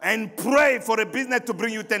and prayed for a business to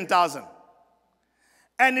bring you 10,000.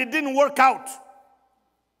 And it didn't work out.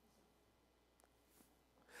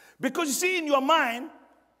 Because you see in your mind,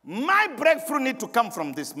 my breakthrough need to come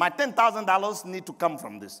from this. My $10,000 need to come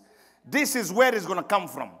from this. This is where it's going to come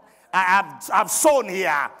from. I've sown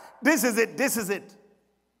here. This is it. This is it.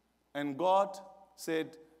 And God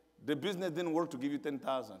said, the business didn't work to give you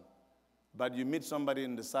 10,000. But you meet somebody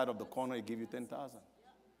in the side of the corner, he give you 10,000.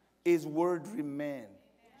 His word remains.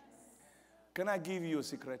 Can I give you a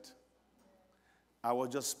secret? I was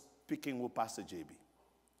just speaking with Pastor JB.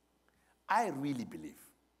 I really believe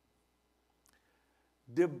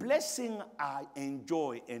the blessing I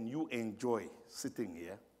enjoy and you enjoy sitting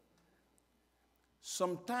here,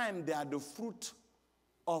 sometimes they are the fruit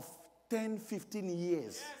of 10, 15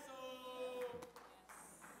 years.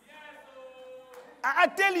 I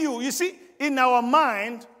tell you, you see, in our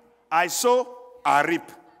mind, I sow, I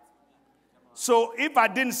reap. So if I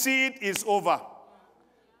didn't see it, it's over.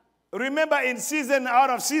 Remember, in season,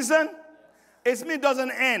 out of season, it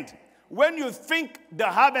doesn't end. When you think the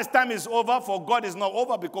harvest time is over, for God is not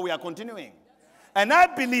over because we are continuing. And I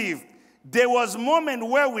believe there was a moment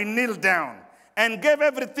where we kneeled down and gave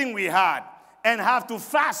everything we had and have to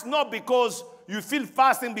fast, not because you feel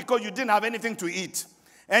fasting because you didn't have anything to eat.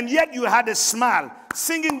 And yet you had a smile,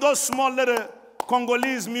 singing those small little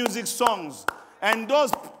Congolese music songs and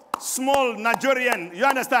those small Nigerian, you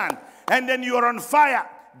understand? And then you're on fire,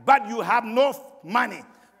 but you have no money.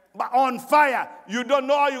 But on fire, you don't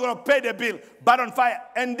know how you're going to pay the bill, but on fire.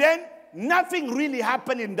 And then nothing really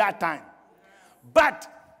happened in that time. But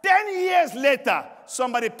 10 years later,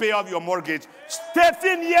 somebody pay off your mortgage.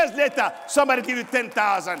 13 years later, somebody give you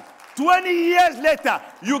 10,000. 20 years later,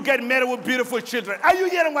 you get married with beautiful children. Are you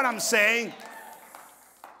hearing what I'm saying? Yes.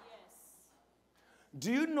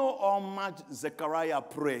 Do you know how much Zechariah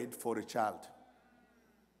prayed for a child?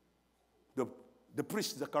 The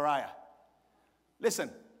priest Zechariah.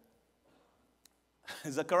 Listen,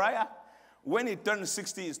 Zechariah, when he turned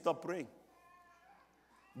 60, he stopped praying.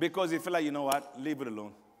 Because he felt like, you know what, leave it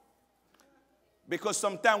alone. Because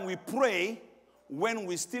sometimes we pray when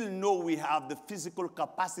we still know we have the physical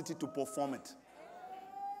capacity to perform it.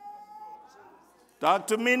 Talk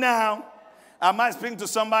to me now. Am I speaking to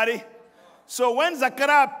somebody? So when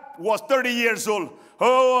Zechariah was 30 years old,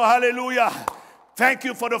 oh, hallelujah, thank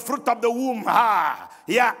you for the fruit of the womb.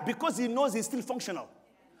 Yeah, because he knows he's still functional.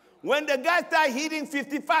 When the guy started hitting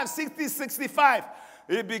 55, 60, 65,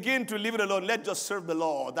 he began to leave it alone. Let's just serve the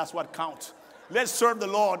Lord. That's what counts. Let's serve the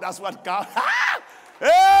Lord. That's what counts.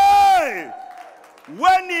 Hey!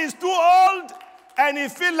 When he's too old and he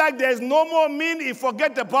feels like there's no more mean, he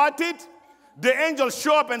forget about it, the angels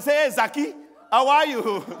show up and say, hey, Zaki, how are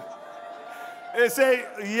you? They say,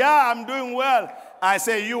 yeah, I'm doing well. I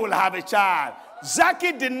say, you will have a child.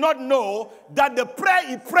 Zaki did not know that the prayer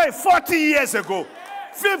he prayed 40 years ago,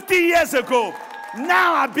 50 years ago,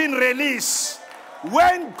 now have been released.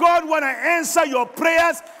 When God want to answer your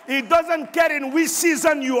prayers, He doesn't care in which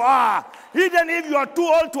season you are. Even if you are too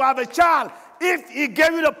old to have a child, if He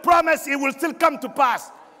gave you the promise, it will still come to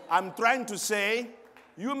pass. I'm trying to say,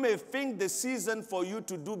 you may think the season for you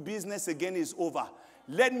to do business again is over.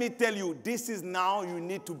 Let me tell you, this is now you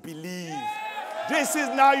need to believe. This is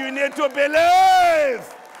now you need to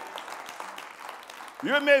believe.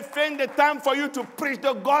 You may think the time for you to preach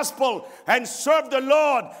the gospel and serve the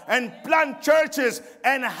Lord and plant churches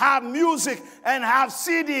and have music and have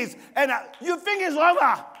CDs. And you think it's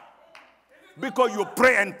over. Because you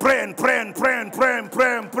pray and pray and pray and pray and pray and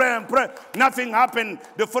pray and pray and pray. Nothing happened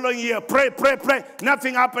the following year. Pray, pray, pray.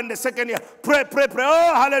 Nothing happened the second year. Pray, pray, pray.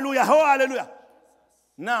 Oh, hallelujah. Oh, hallelujah.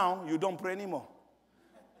 Now you don't pray anymore.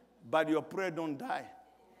 But your prayer don't die.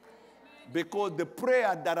 Because the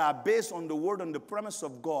prayer that are based on the word and the promise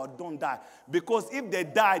of God don't die. Because if they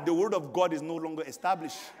die, the word of God is no longer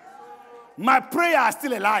established. My prayer are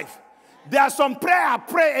still alive. There are some prayer I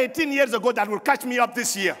prayed 18 years ago that will catch me up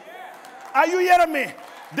this year. Are you hearing me?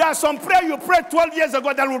 There are some prayer you prayed 12 years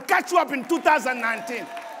ago that will catch you up in 2019.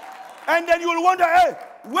 And then you will wonder, hey,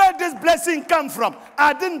 where this blessing come from?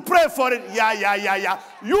 I didn't pray for it. Yeah.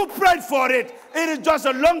 You prayed for it. It is just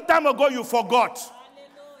a long time ago you forgot.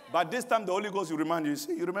 But this time the Holy Ghost will remind you.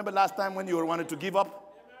 See, you remember last time when you wanted to give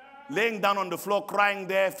up? Laying down on the floor crying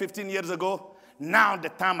there 15 years ago? Now the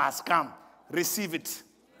time has come. Receive it.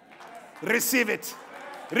 Receive it.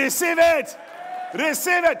 Receive it.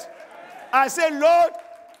 Receive it. I say, Lord,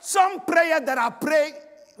 some prayer that I pray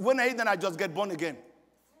when I just get born again.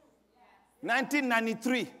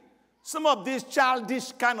 1993. Some of these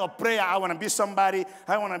childish kind of prayer, I want to be somebody,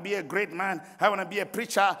 I want to be a great man, I want to be a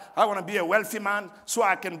preacher, I want to be a wealthy man, so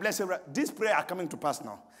I can bless everyone. These prayers are coming to pass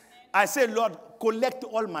now. I say, Lord, collect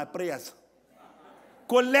all my prayers.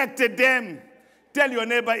 Collect them. Tell your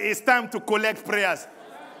neighbor it's time to collect prayers.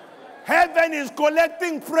 Heaven is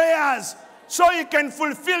collecting prayers so He can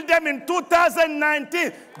fulfill them in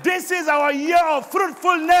 2019. This is our year of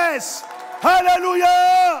fruitfulness.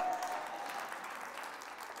 Hallelujah.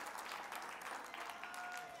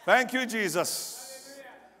 Thank you, Jesus.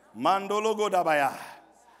 Mandologo dabaya.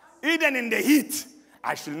 Even in the heat,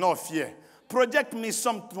 I shall not fear. Project me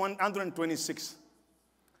Psalm 126.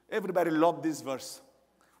 Everybody love this verse.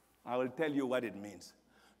 I will tell you what it means.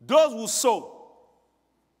 Those who sow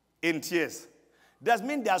in tears. Does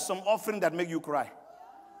mean there are some offering that make you cry.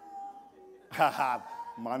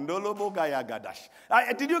 Mandologo gaya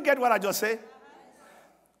gadash. Did you get what I just said?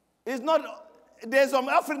 It's not. There's some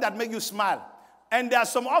offering that make you smile. And there are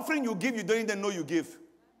some offering you give, you don't even know you give.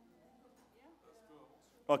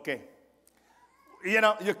 Okay. You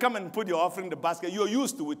know, you come and put your offering in the basket. You're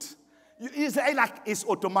used to it. It's like it's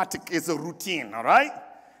automatic. It's a routine, all right?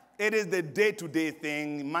 It is the day-to-day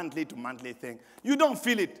thing, monthly-to-monthly thing. You don't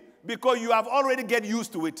feel it because you have already get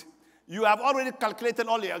used to it. You have already calculated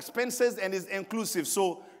all your expenses and it's inclusive.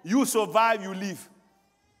 So you survive, you live.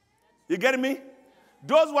 You get me?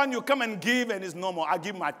 Those one you come and give and it's normal. I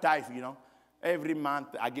give my tithe, you know. Every month,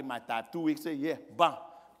 I give my tithe. 2 weeks, yeah, bang,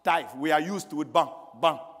 tithe. We are used to it, bang,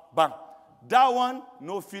 bang, bang. That one,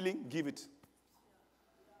 no feeling, give it.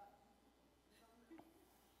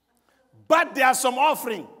 But there are some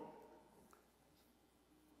offering.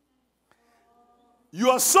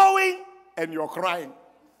 You are sowing and you're crying.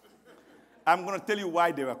 I'm going to tell you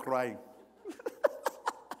why they were crying.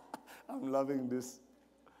 I'm loving this.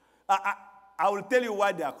 I will tell you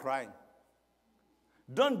why they are crying.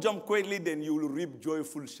 Don't jump quickly, then you will reap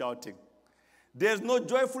joyful shouting. There's no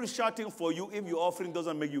joyful shouting for you if your offering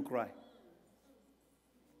doesn't make you cry.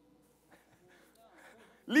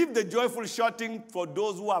 Leave the joyful shouting for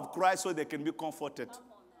those who have cried so they can be comforted.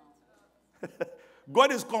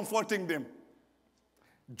 God is comforting them.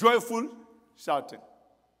 Joyful shouting.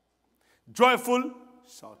 Joyful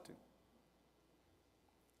shouting.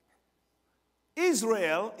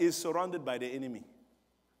 Israel is surrounded by the enemy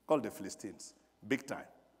called the Philistines. Big time.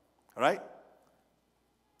 All right?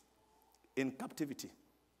 In captivity.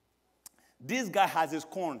 This guy has his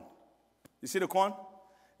corn. You see the corn?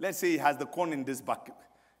 Let's say he has the corn in this bucket,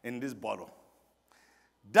 in this bottle.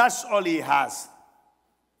 That's all he has.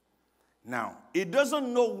 Now, he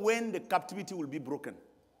doesn't know when the captivity will be broken.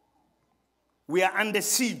 We are under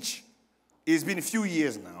siege. It's been a few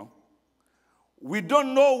years now. We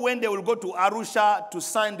don't know when they will go to Arusha to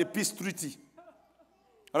sign the peace treaty.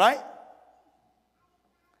 All right?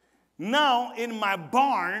 Now, in my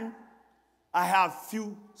barn, I have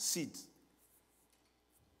few seeds.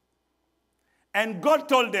 And God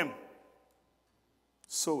told them,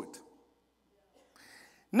 sow it.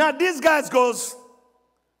 Now, these guys goes,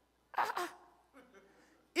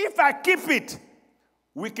 if I keep it,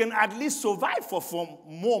 we can at least survive for 4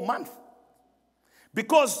 more months.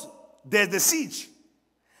 Because there's the siege.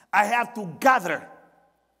 I have to gather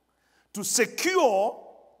to secure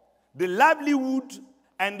the livelihood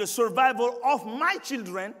and the survival of my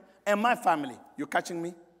children and my family. You catching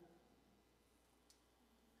me?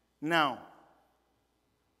 Now,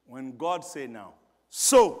 when God say now,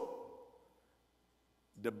 sow,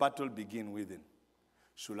 the battle begin within.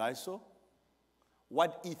 Should I sow?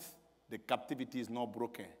 What if the captivity is not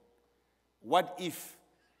broken? What if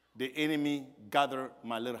the enemy gather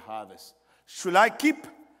my little harvest? Should I keep?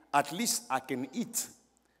 At least I can eat.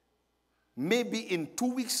 Maybe in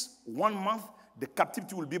 2 weeks, 1 month, the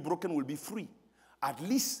captivity will be broken, will be free. At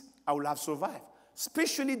least I will have survived.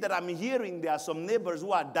 Especially that I'm hearing there are some neighbors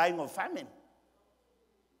who are dying of famine.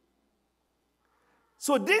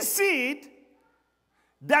 So this seed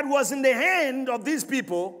that was in the hand of these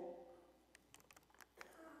people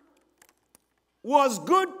was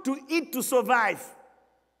good to eat to survive.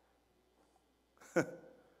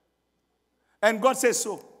 And God says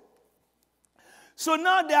so. So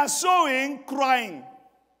now they are sowing, crying.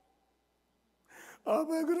 How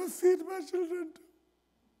am I going to feed my children?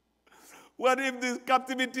 What if this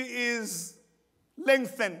captivity is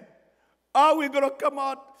lengthened? Are we going to come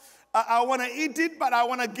out? I want to eat it, but I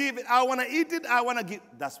want to give it. I want to eat it, I want to give.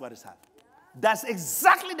 That's what is happening. That's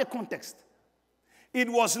exactly the context. It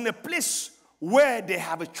was in a place where they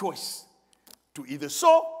have a choice to either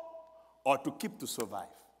sow or to keep to survive.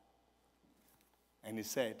 And he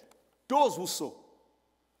said, those who sow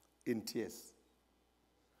in tears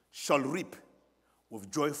shall reap with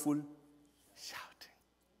joyful shouting.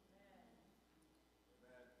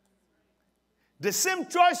 The same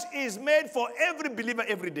choice is made for every believer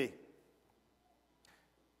every day.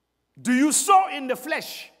 Do you sow in the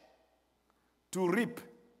flesh to reap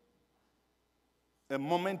a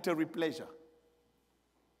momentary pleasure?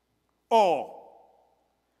 Or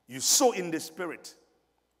you sow in the spirit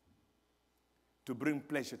to bring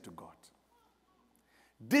pleasure to God?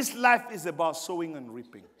 This life is about sowing and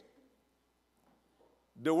reaping.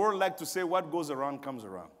 The world like to say what goes around comes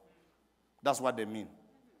around. That's what they mean.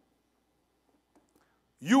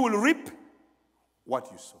 You will reap what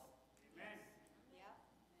you sow.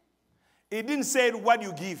 It didn't say what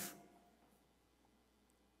you give.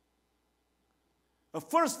 The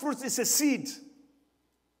first fruit is a seed.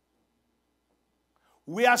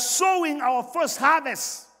 We are sowing our first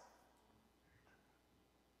harvest.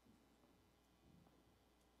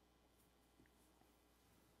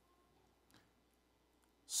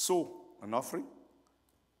 Sow an offering.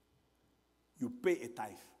 You pay a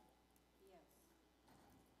tithe.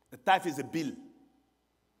 The tithe is a bill.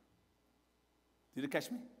 Did you catch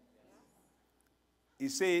me? He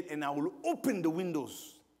said, and I will open the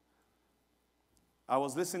windows. I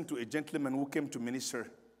was listening to a gentleman who came to minister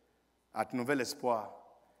at Nouvelle Espoir.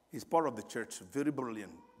 He's part of the church, very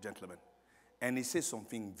brilliant gentleman. And he said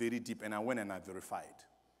something very deep, and I went and I verified.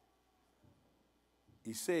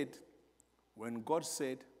 He said, when God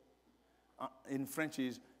said, in French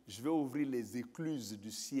is, je vais ouvrir les écluses du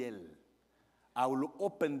ciel. I will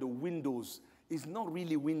open the windows. It's not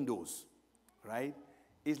really windows, right?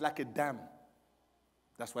 It's like a dam.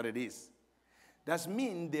 That's what it is. That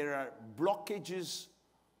means there are blockages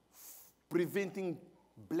preventing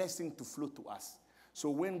blessing to flow to us. So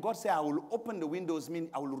when God says, I will open the windows,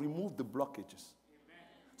 means I will remove the blockages. Amen.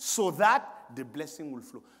 So that the blessing will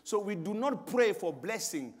flow. So we do not pray for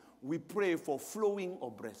blessing. We pray for flowing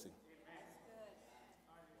of blessing.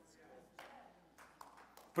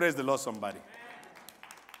 Praise the Lord, somebody. Amen.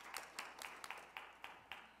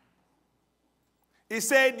 He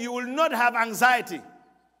said, you will not have anxiety.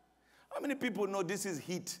 How many people know this is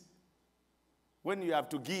heat? When you have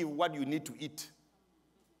to give what you need to eat.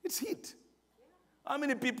 It's heat. How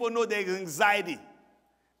many people know there is anxiety?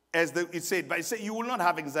 As it said, but it said you will not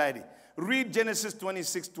have anxiety. Read Genesis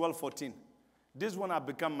 26, 12, 14. This one has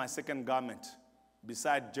become my second garment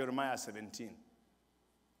beside Jeremiah 17.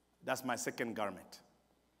 That's my second garment.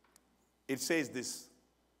 It says this.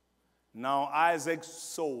 Now Isaac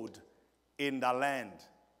sowed in the land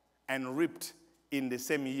and reaped in the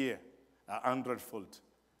same year 100-fold.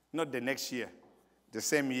 Not the next year, the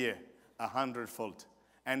same year 100-fold.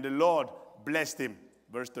 And the Lord blessed him.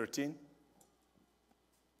 Verse 13.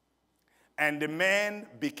 And the man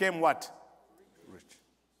became what? Rich.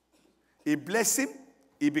 He blessed him.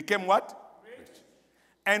 He became what? Rich.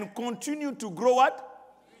 And continued to grow what?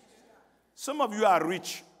 Rich. Some of you are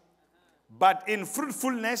rich. But in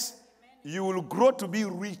fruitfulness, you will grow to be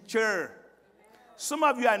richer. Some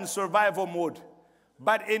of you are in survival mode.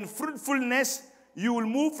 But in fruitfulness, you will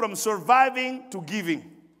move from surviving to giving.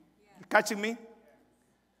 You catching me?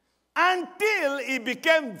 Until he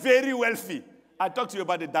became very wealthy. I talked to you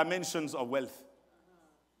about the dimensions of wealth.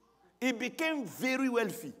 He became very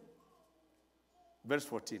wealthy. Verse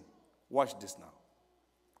 14. Watch this now.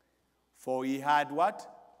 For he had what?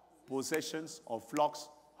 Possessions of flocks,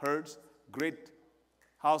 herds, great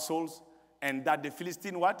households, and that the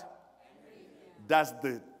Philistine what? That's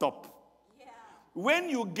the top. Yeah. When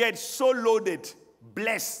you get so loaded,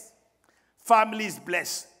 blessed, family is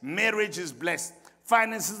blessed, marriage is blessed,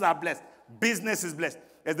 finances are blessed, business is blessed.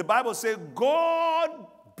 As the Bible says, God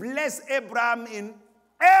blessed Abraham in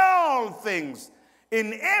all things.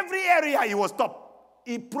 In every area he was top.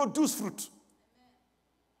 He produced fruit.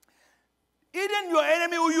 Even your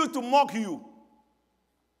enemy who used to mock you,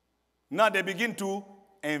 now they begin to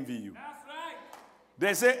envy you. That's right.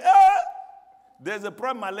 They say, there's a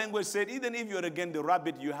problem. My language said, even if you're against the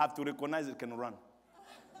rabbit, you have to recognize it can run.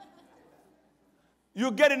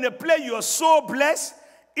 You get in a place, you're so blessed,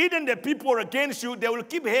 even the people against you, they will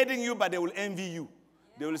keep hating you, but they will envy you.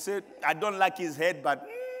 They will say, I don't like his head, but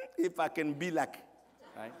if I can be like.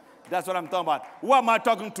 Right? That's what I'm talking about. Who am I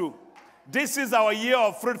talking to? This is our year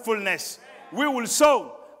of fruitfulness. We will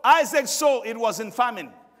sow. Isaac sowed, it was in famine.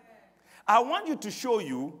 I want you to show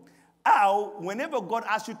you how whenever God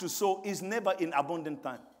asks you to sow, it's never in abundant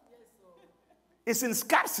time. It's in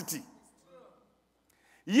scarcity.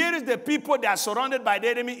 Here is the people that are surrounded by the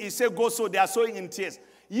enemy. He said, go sow. They are sowing in tears.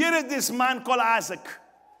 Here is this man called Isaac.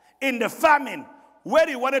 In the famine, where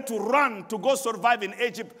he wanted to run to go survive in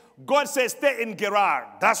Egypt, God says, stay in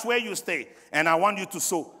Gerar. That's where you stay. And I want you to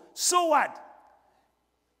sow. So what?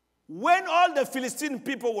 When all the Philistine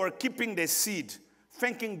people were keeping the seed,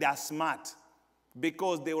 thinking they're smart,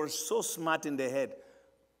 because they were so smart in their head,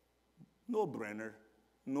 no brainer,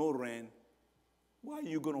 no rain. Why are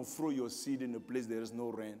you going to throw your seed in a place there is no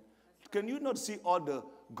rain? Can you not see all the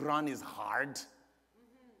ground is hard?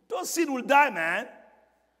 Those seed will die, man.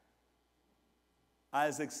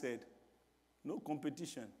 Isaac said, no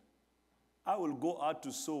competition. I will go out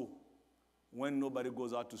to sow when nobody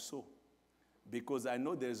goes out to sow. Because I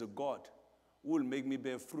know there is a God who will make me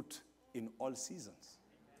bear fruit in all seasons.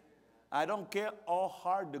 I don't care how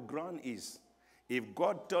hard the ground is. If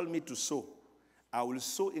God tells me to sow, I will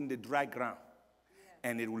sow in the dry ground.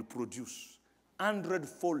 And it will produce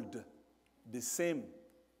 100-fold the same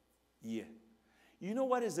year. You know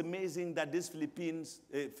what is amazing? That these Philistines,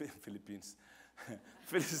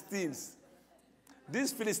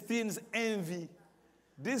 these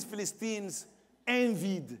Philistines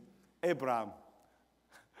envied Abraham.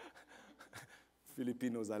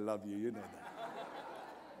 Filipinos, I love you, you know that.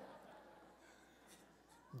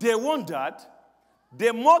 They wondered,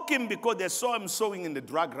 they mocked him because they saw him sowing in the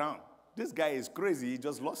dry ground. This guy is crazy. He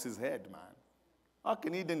just lost his head, man. How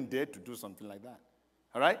can he even dare to do something like that?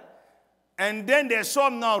 All right? And then they saw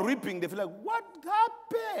him now reaping. They feel like, what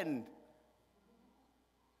happened?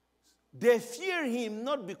 They fear him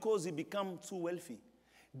not because he became too wealthy.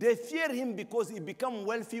 They fear him because he became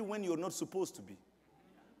wealthy when you're not supposed to be.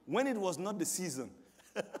 When it was not the season.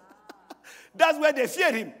 That's why they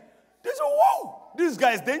fear him. They say, whoa, this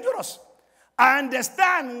guy is dangerous. I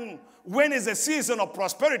understand when it's a season of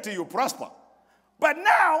prosperity, you prosper. But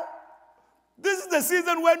now, this is the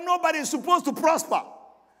season where nobody is supposed to prosper.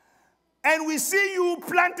 And we see you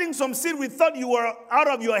planting some seed we thought you were out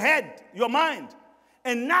of your head, your mind.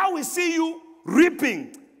 And now we see you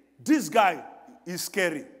reaping. This guy is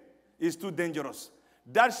scary. He's too dangerous.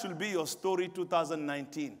 That should be your story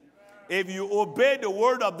 2019. If you obey the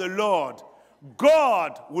word of the Lord,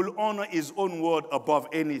 God will honor his own word above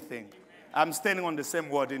anything. I'm standing on the same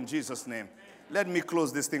word in Jesus' name. Let me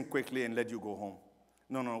close this thing quickly and let you go home.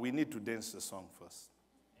 No, we need to dance the song first.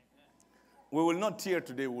 We will not tear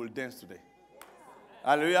today, we will dance today.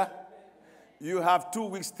 Hallelujah. You have 2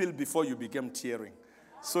 weeks still before you become tearing.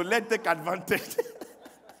 So let's take advantage.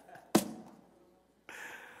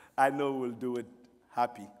 I know we'll do it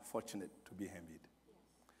happy, fortunate to be envied.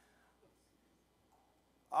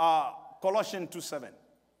 Colossians 2:7.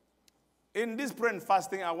 In this prayer and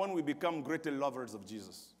fasting, I want we become greater lovers of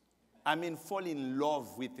Jesus. I mean, fall in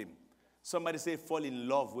love with him. Somebody say, fall in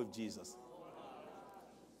love with Jesus.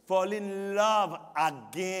 Fall in love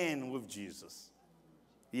again with Jesus.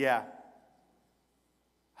 Yeah.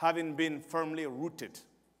 Having been firmly rooted.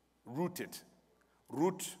 Root,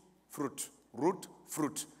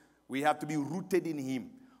 fruit. We have to be rooted in him.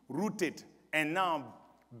 Rooted. And now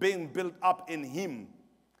being built up in him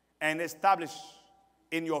and established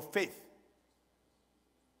in your faith.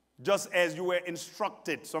 Just as you were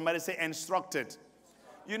instructed. Somebody say instructed.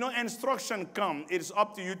 You know, instruction comes. It's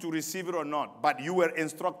up to you to receive it or not. But you were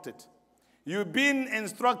instructed. You've been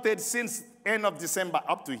instructed since end of December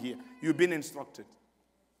up to here. You've been instructed.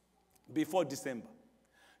 Before December.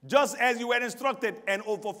 Just as you were instructed and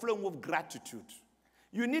overflowing with gratitude.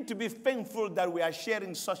 You need to be thankful that we are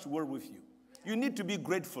sharing such word with you. You need to be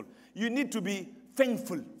grateful. You need to be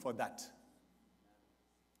thankful for that.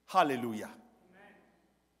 Hallelujah.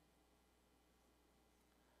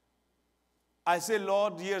 I say,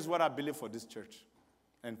 Lord, here's what I believe for this church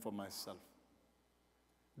and for myself.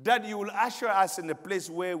 That you will usher us in a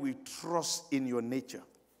place where we trust in your nature.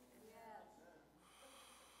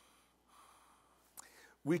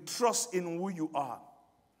 We trust in who you are.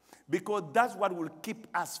 Because that's what will keep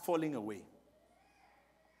us falling away.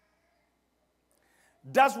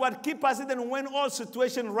 That's what keeps us even when all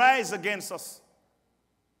situations rise against us.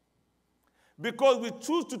 Because we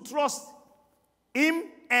choose to trust him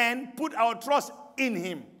and put our trust in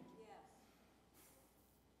him.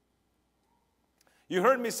 You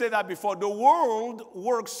heard me say that before. The world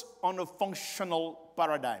works on a functional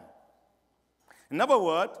paradigm. In other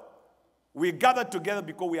words, we gather together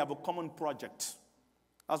because we have a common project.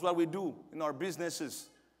 That's what we do in our businesses.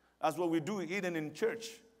 That's what we do even in church.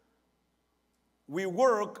 We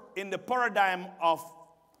work in the paradigm of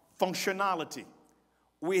functionality.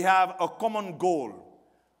 We have a common goal.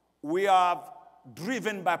 We are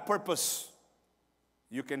driven by purpose.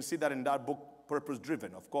 You can see that in that book, Purpose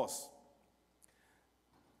Driven, of course.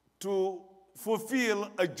 To fulfill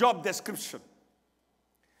a job description.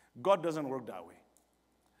 God doesn't work that way.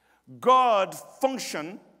 God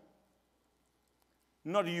function,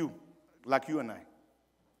 not you, like you and I.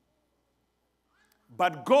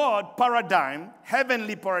 But God paradigm,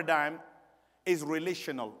 heavenly paradigm, is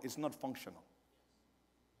relational. It's not functional.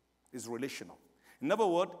 It's relational. In other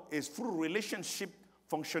words, it's through relationship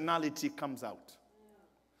functionality comes out.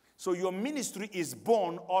 So your ministry is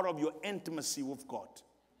born out of your intimacy with God.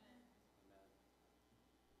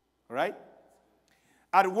 Right?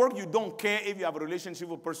 At work, you don't care if you have a relationship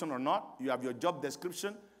with a person or not. You have your job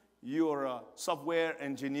description. You're a software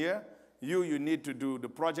engineer. You need to do the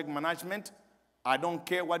project management. I don't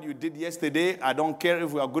care what you did yesterday. I don't care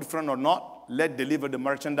if we are a good friend or not. Let's deliver the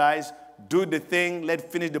merchandise. Do the thing. Let's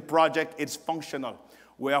finish the project. It's functional.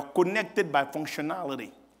 We are connected by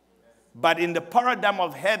functionality. But in the paradigm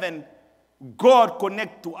of heaven, God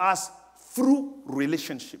connects to us through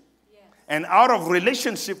relationship. Yes. And out of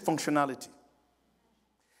relationship, functionality.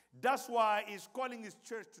 That's why he's calling his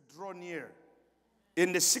church to draw near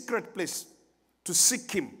in the secret place to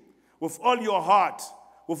seek him with all your heart,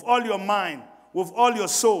 with all your mind, with all your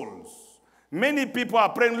souls. Many people are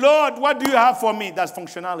praying, Lord, what do you have for me? That's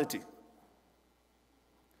functionality.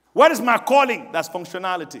 What is my calling? That's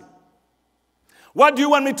functionality. What do you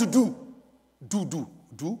want me to do?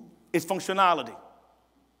 Do. It's functionality.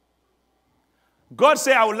 God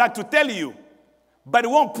said, I would like to tell you, but it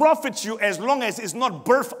won't profit you as long as it's not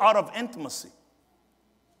birthed out of intimacy.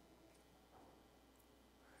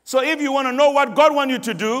 So if you want to know what God wants you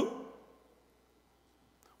to do,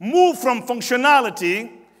 move from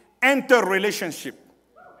functionality, enter relationship.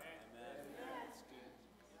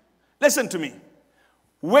 Listen to me.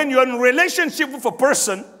 When you're in relationship with a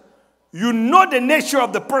person, you know the nature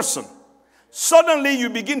of the person. Suddenly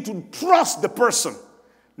you begin to trust the person,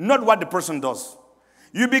 not what the person does.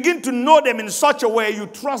 You begin to know them in such a way you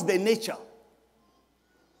trust their nature.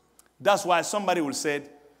 That's why somebody will say,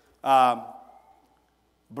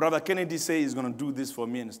 Brother Kennedy says he's going to do this for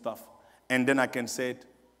me and stuff. And then I can say,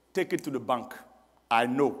 take it to the bank. I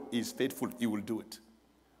know he's faithful. He will do it.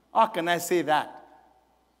 How can I say that?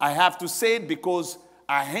 I have to say it because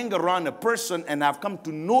I hang around a person and I've come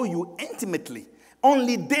to know you intimately.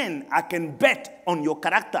 only then I can bet on your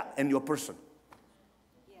character and your person.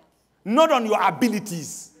 Not on your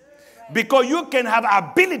abilities. Because you can have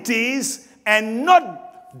abilities and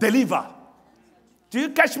not deliver. Do you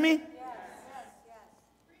catch me?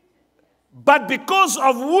 But because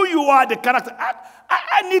of who you are, the character,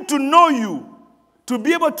 I need to know you to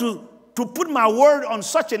be able to put my word on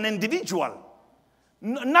such an individual.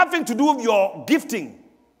 Nothing to do with your gifting.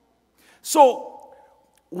 So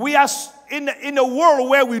we are in a world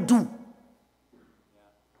where we do.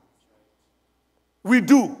 We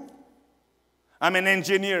do. I'm an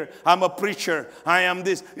engineer. I'm a preacher. I am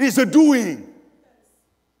this. It's a doing.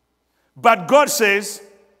 But God says,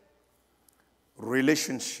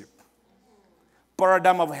 relationship.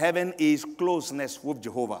 Paradigm of heaven is closeness with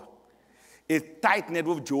Jehovah. It's tight-knit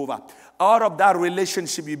with Jehovah. Out of that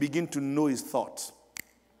relationship, you begin to know his thoughts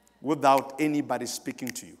without anybody speaking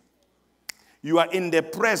to you. You are in their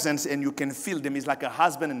presence and you can feel them. It's like a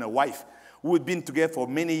husband and a wife who have been together for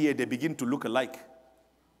many years. They begin to look alike.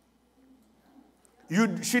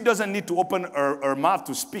 She doesn't need to open her mouth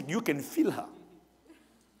to speak. You can feel her.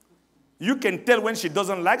 You can tell when she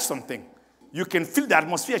doesn't like something. You can feel the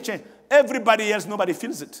atmosphere change. Everybody else, nobody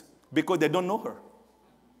feels it because they don't know her.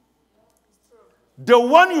 The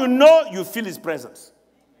one you know, you feel his presence.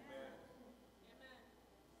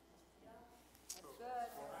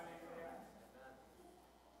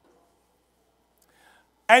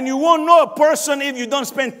 And you won't know a person if you don't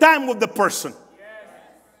spend time with the person.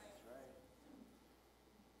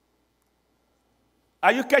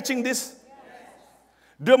 Are you catching this?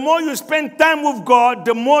 The more you spend time with God,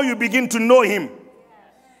 the more you begin to know him.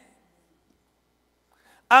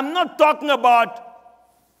 I'm not talking about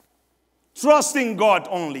trusting God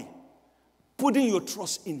only. Putting your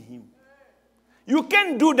trust in him. You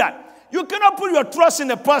can't do that. You cannot put your trust in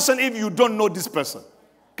a person if you don't know this person.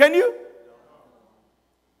 Can you?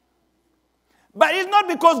 But it's not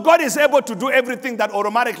because God is able to do everything that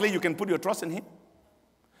automatically you can put your trust in him.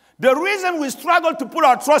 The reason we struggle to put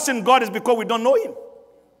our trust in God is because we don't know him.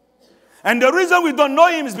 And the reason we don't know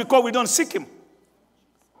him is because we don't seek him.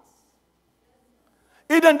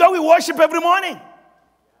 Even though we worship every morning.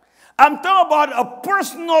 I'm talking about a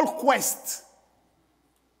personal quest.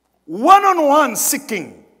 One-on-one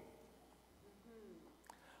seeking.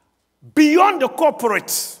 Beyond the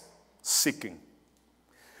corporate seeking.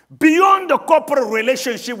 Beyond the corporate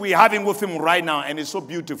relationship we're having with him right now, and it's so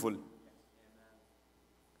beautiful.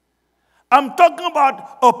 I'm talking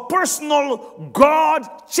about a personal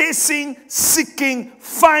God-chasing, seeking,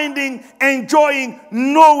 finding, enjoying,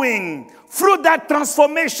 knowing. Through that,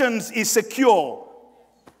 transformation is secure.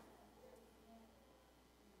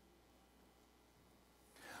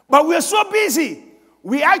 But we're so busy,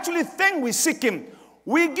 we actually think we seek him.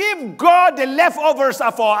 We give God the leftovers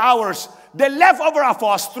of our hours, the leftover of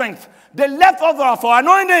our strength, the leftover of our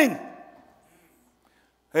anointing.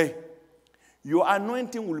 Hey, your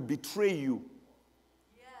anointing will betray you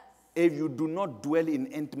if you do not dwell in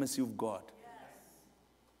intimacy with God.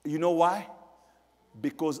 You know why?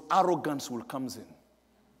 Because arrogance will come in.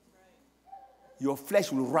 Your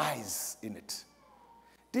flesh will rise in it.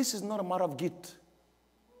 This is not a matter of gift.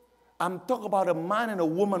 I'm talking about a man and a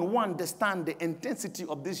woman who understand the intensity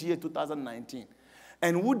of this year 2019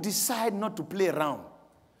 and who decide not to play around,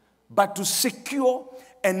 but to secure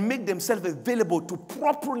and make themselves available to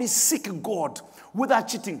properly seek God without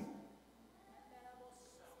cheating.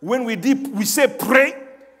 When we say pray,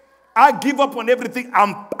 I give up on everything,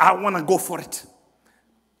 I want to go for it.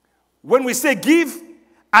 When we say give,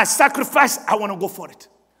 I sacrifice, I want to go for it.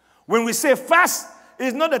 When we say fast,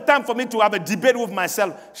 it's not the time for me to have a debate with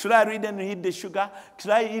myself. Should I read and eat the sugar? Should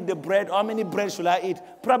I eat the bread? How many bread should I eat?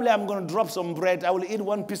 Probably I'm going to drop some bread. I will eat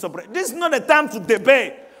one piece of bread. This is not the time to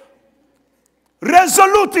debate.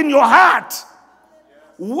 Resolute in your heart.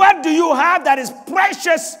 What do you have that is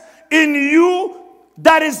precious in you,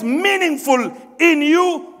 that is meaningful in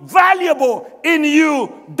you, valuable in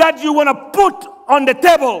you, that you want to put on the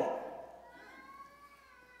table?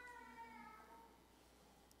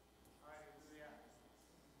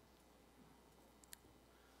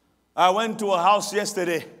 I went to a house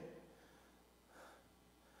yesterday,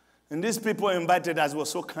 and these people invited us were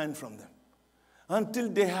so kind from them. Until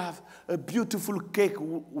they have a beautiful cake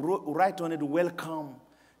right on it, welcome.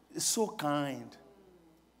 It's so kind.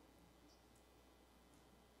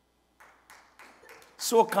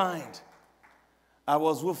 So kind. I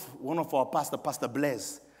was with one of our Pastor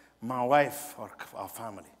Blaise, my wife, our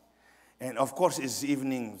family. And of course, it's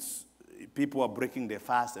evenings. People are breaking their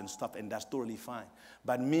fast and stuff, and that's totally fine.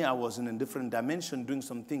 But me, I was in a different dimension doing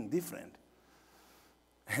something different.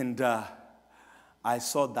 And I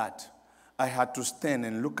saw that. I had to stand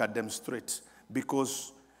and look at them straight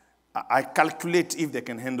because I calculate if they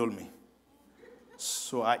can handle me.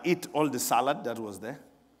 So I eat all the salad that was there.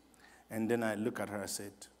 And then I look at her, I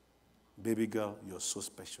said, baby girl, you're so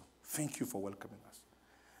special. Thank you for welcoming us.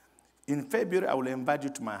 In February, I will invite you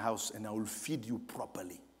to my house and I will feed you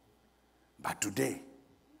properly. But today,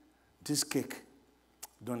 this cake,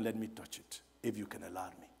 don't let me touch it if you can allow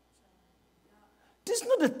me. This is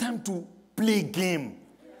not the time to play game.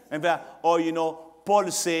 And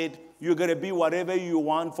Paul said, you're going to be whatever you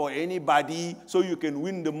want for anybody so you can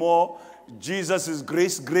win the more. Jesus is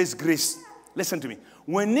grace, grace, grace. Listen to me.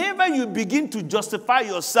 Whenever you begin to justify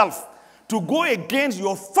yourself to go against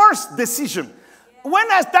your first decision,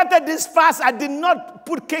 when I started this fast, I did not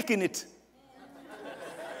put cake in it.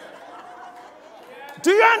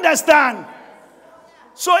 Do you understand?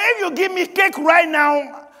 So if you give me cake right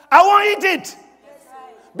now, I won't eat it.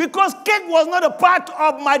 Because cake was not a part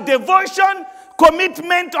of my devotion,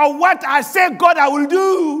 commitment, or what I said God I will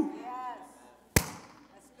do. Yes.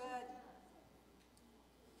 That's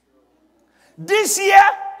good. This year,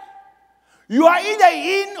 you are either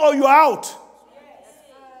in or you are out.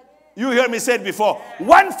 You hear me say it before.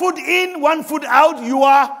 One foot in, one foot out, you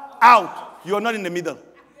are out. You are not in the middle.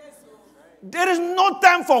 There is no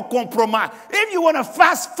time for compromise. If you want to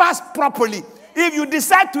fast, fast properly. If you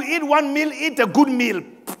decide to eat one meal, eat a good meal.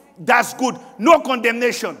 That's good. No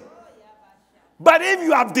condemnation. But if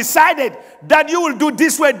you have decided that you will do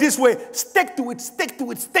this way, stick to it, stick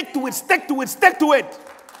to it, stick to it, stick to it, stick to it.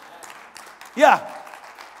 Yeah.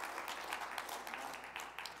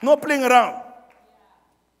 No playing around.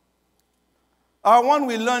 I want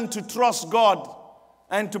we learn to trust God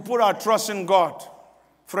and to put our trust in God.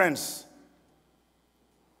 Friends.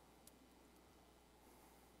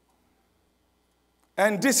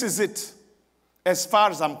 And this is it, as far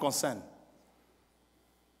as I'm concerned.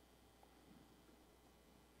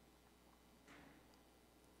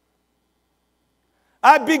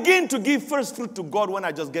 I begin to give first fruit to God when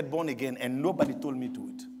I just get born again, and nobody told me to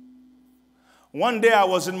it. One day I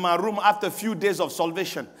was in my room after a few days of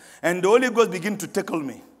salvation, and the Holy Ghost began to tickle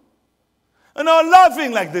me. And I was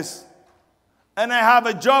laughing like this. And I have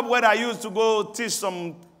a job where I used to go teach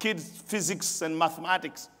some kids physics and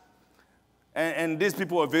mathematics. And these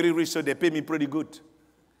people were very rich, so they paid me pretty good.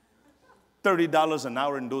 $30 an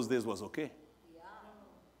hour in those days was okay. Yeah.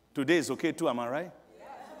 Today is okay too, am I right? Yeah.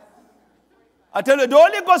 I tell you, the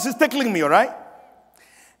Holy Ghost is tickling me, all right?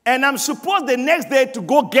 And I'm supposed the next day to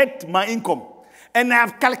go get my income. And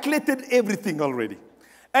I've calculated everything already.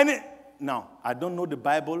 Now, I don't know the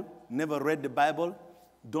Bible, never read the Bible,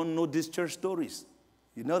 don't know these church stories.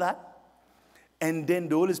 You know that? And then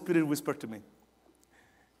the Holy Spirit whispered to me,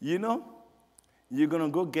 you know, you're going to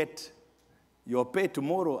go get your pay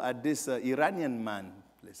tomorrow at this Iranian man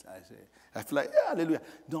place. I feel like, yeah, hallelujah.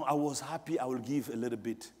 No, I was happy I will give a little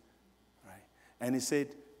bit. Right? And he said,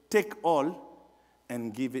 take all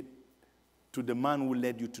and give it to the man who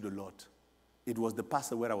led you to the Lord. It was the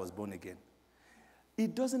pastor where I was born again.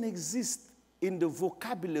 It doesn't exist in the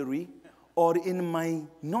vocabulary or in my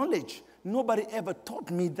knowledge. Nobody ever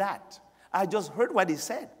taught me that. I just heard what he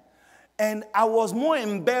said. And I was more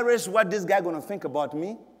embarrassed what this guy going to think about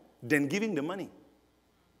me than giving the money.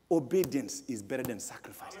 Obedience is better than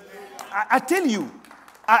sacrifice. I tell you,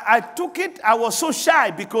 I took it. I was so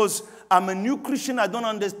shy because I'm a new Christian. I don't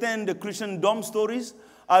understand the Christendom stories.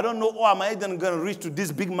 I don't know, am I even going to reach to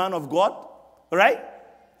this big man of God? Right?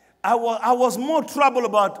 I was more troubled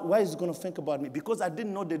about why he's going to think about me because I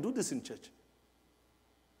didn't know they do this in church.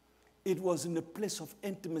 It was in a place of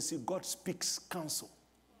intimacy. God speaks counsel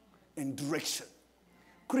and direction.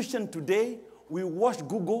 Christian today, we watch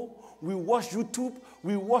Google, we watch YouTube,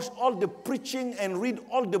 we watch all the preaching and read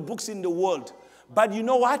all the books in the world. But you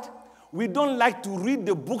know what? We don't like to read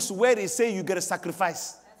the books where they say you get a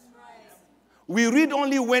sacrifice. That's right. We read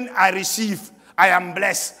only when I receive, I am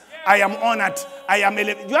blessed, I am honored, I am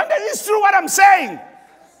elevated. You understand? It's true what I'm saying.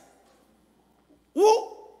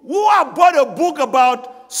 Who have bought a book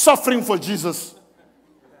about suffering for Jesus?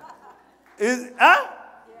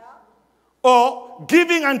 Or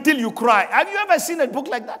giving until you cry. Have you ever seen a book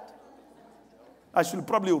like that? I should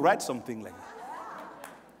probably write something like that.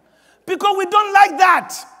 Because we don't like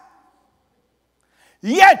that.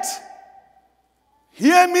 Yet,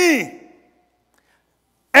 hear me.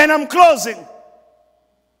 And I'm closing.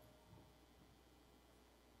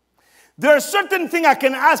 There are certain things I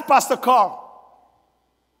can ask Pastor Carl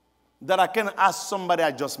that I can ask somebody I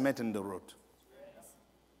just met in the road.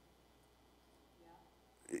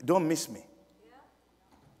 Don't miss me.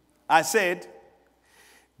 I said,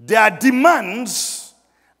 there are demands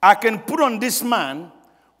I can put on this man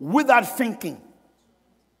without thinking.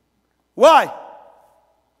 Why?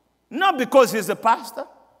 Not because he's a pastor.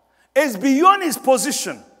 It's beyond his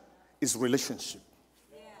position. It's relationship.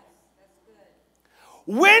 Yes, that's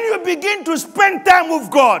good. When you begin to spend time with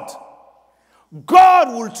God,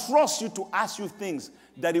 God will trust you to ask you things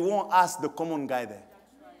that he won't ask the common guy there.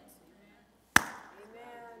 Amen.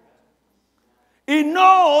 He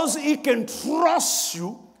knows he can trust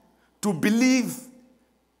you to believe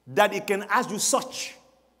that he can ask you such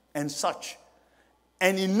and such.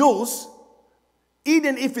 And he knows,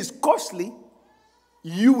 even if it's costly,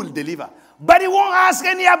 you will deliver. But he won't ask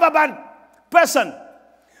any other person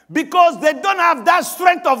because they don't have that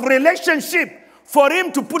strength of relationship for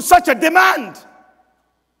him to put such a demand.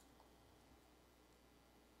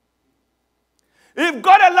 If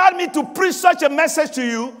God allowed me to preach such a message to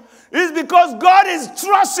you, it's because God is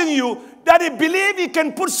trusting you that he believes he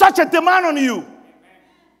can put such a demand on you.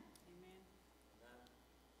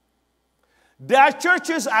 There are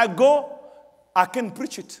churches I go, I can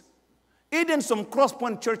preach it. Even some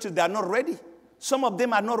Crosspointe churches, they are not ready. Some of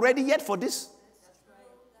them are not ready yet for this.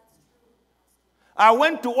 I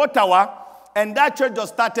went to Ottawa, and that church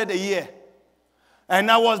just started a year.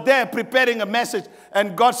 And I was there preparing a message,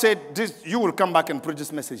 and God said, you will come back and preach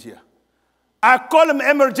this message here. I call him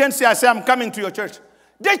emergency. I say, I'm coming to your church.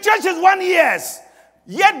 The church is 1 year.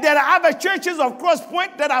 Yet there are other churches of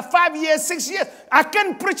Crosspointe that are 5 years, 6 years. I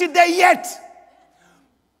can't preach it there yet.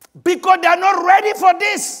 Because they are not ready for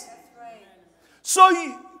this. Right. So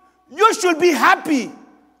you should be happy.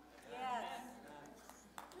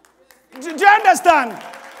 Yes. Do you understand?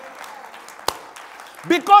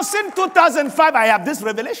 Because since 2005, I have this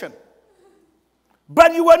revelation.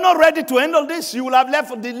 But you were not ready to handle this. You will have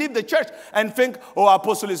leave the church and think, oh,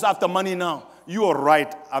 Apostle is after money now. You are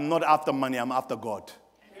right. I'm not after money. I'm after God.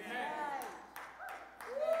 Amen.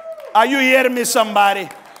 Are you hearing me, somebody?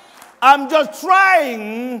 I'm just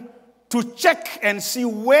trying to check and see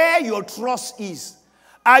where your trust is.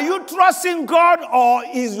 Are you trusting God or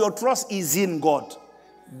is your trust is in God?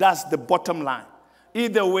 That's the bottom line.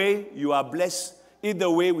 Either way, you are blessed. Either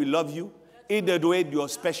way, we love you. Either way, you are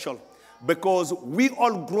special. Because we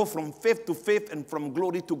all grow from faith to faith and from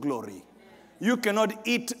glory to glory. You cannot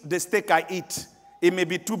eat the steak I eat. It may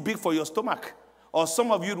be too big for your stomach. Or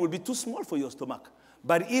some of you, it will be too small for your stomach.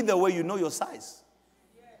 But either way, you know your size.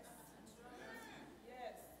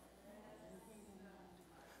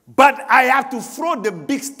 But I have to throw the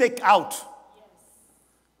big steak out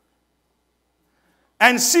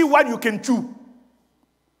and see what you can chew.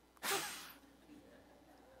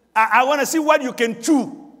 I want to see what you can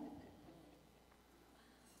chew.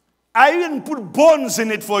 I even put bones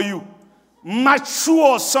in it for you.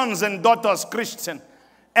 Mature sons and daughters, Christian.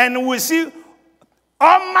 And we see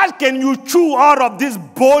how much can you chew out of this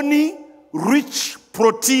bony, rich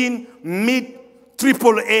protein, meat,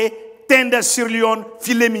 AAA, tender sirloin,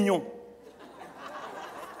 filet mignon.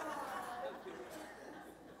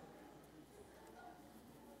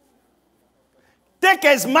 Take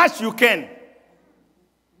as much you can.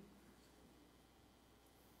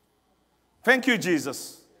 Thank you,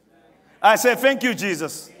 Jesus. I say, thank you,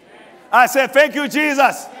 Jesus. I say, thank you,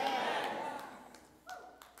 Jesus.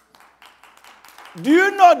 Do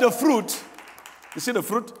you know the fruit? You see the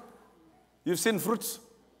fruit? You've seen fruits?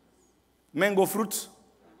 Mango fruit?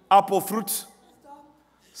 Apple fruit?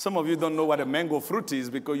 Some of you don't know what a mango fruit is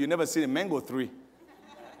because you never see a mango tree.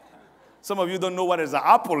 Some of you don't know what an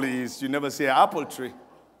apple is. You never see an apple tree.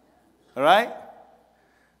 All right?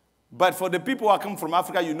 But for the people who come from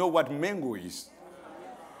Africa, you know what mango is.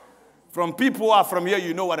 From people who are from here,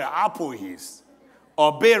 you know what an apple is.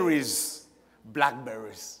 Or berries,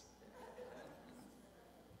 blackberries.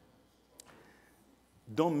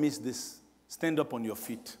 Don't miss this. Stand up on your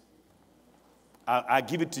feet. I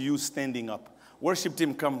give it to you standing up. Worship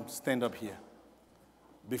team, come stand up here.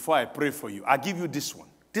 Before I pray for you, I give you this one.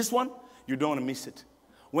 This one, you don't want to miss it.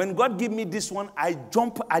 When God gave me this one, I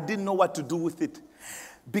jumped. I didn't know what to do with it.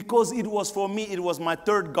 Because it was for me, it was my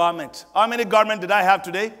third garment. How many garments did I have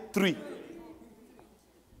today? 3.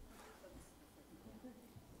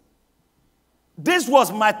 This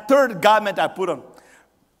was my third garment I put on.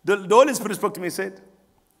 The Holy Spirit spoke to me and said,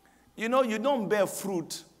 you know, you don't bear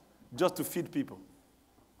fruit just to feed people.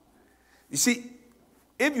 You see,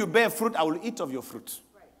 if you bear fruit, I will eat of your fruit.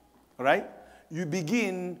 All right? You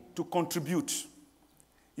begin to contribute.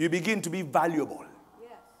 You begin to be valuable.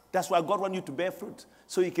 Yes. That's why God wants you to bear fruit.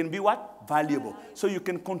 So you can be what? Valuable. So you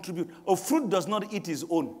can contribute. A fruit does not eat his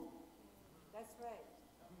own. That's right.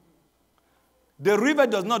 The river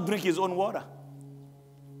does not drink his own water.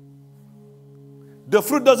 The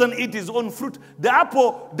fruit doesn't eat its own fruit. The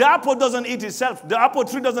apple doesn't eat itself. The apple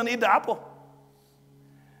tree doesn't eat the apple.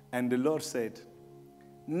 And the Lord said,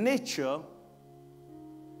 nature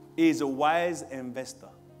is a wise investor.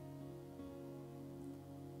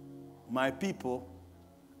 My people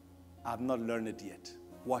have not learned it yet.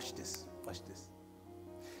 Watch this. Watch this.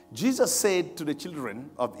 Jesus said to the children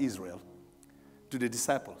of Israel, to the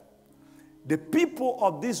disciples, the people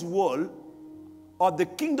of this world, or the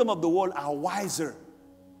kingdom of the world, are wiser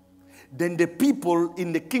than the people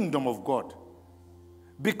in the kingdom of God.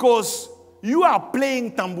 Because you are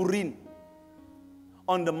playing tambourine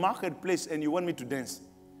on the marketplace and you want me to dance.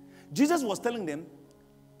 Jesus was telling them,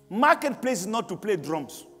 marketplace is not to play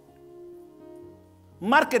drums.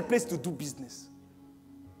 Marketplace to do business.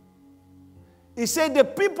 He said the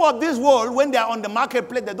people of this world, when they are on the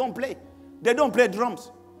marketplace, they don't play. They don't play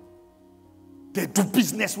drums. They do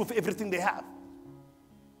business with everything they have.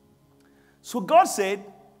 So God said,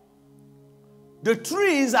 the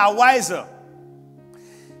trees are wiser.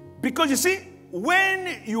 Because you see,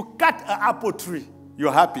 when you cut an apple tree,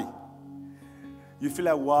 you're happy. You feel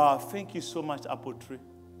like, wow, thank you so much, apple tree.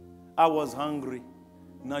 I was hungry.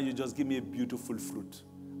 Now you just give me a beautiful fruit.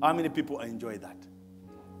 How many people enjoy that?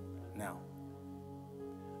 Now,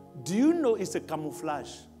 do you know it's a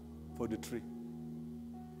camouflage for the tree?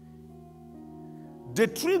 The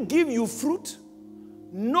tree gives you fruit,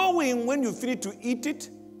 knowing when you finish to eat it,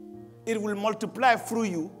 it will multiply through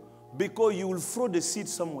you because you will throw the seed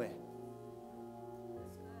somewhere.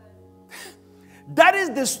 That is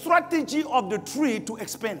the strategy of the tree to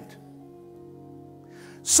expand.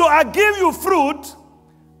 So I give you fruit,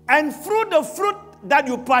 and through the fruit that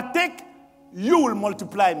you partake, you will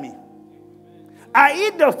multiply me. I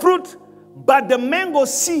eat the fruit, but the mango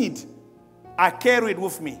seed, I carry it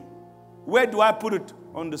with me. Where do I put it?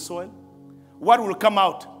 On the soil. What will come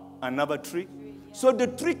out? Another tree. So the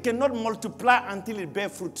tree cannot multiply until it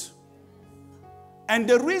bears fruit. And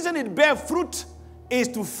the reason it bears fruit is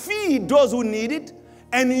to feed those who need it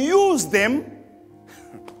and use them.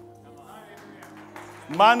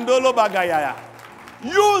 Mandolo bagayaya.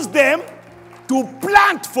 Use them to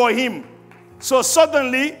plant for him. So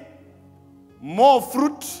suddenly, more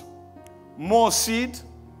fruit, more seed,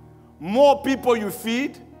 more people you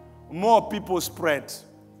feed, more people spread.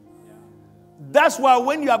 That's why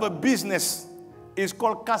when you have a business, it's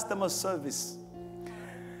called customer service.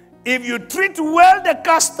 If you treat well the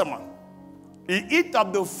customer, he eat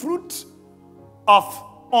of the fruit of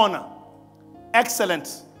honor.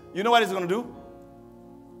 Excellent. You know what he's going to do?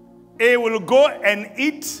 He will go and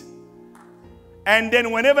eat. And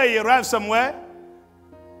then whenever he arrives somewhere,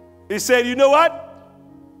 he said, you know what?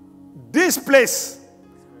 This place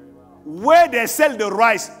where they sell the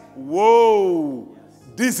rice, whoa,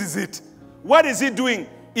 this is it. What is he doing?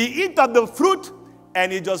 He eat of the fruit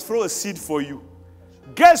and he just throw a seed for you.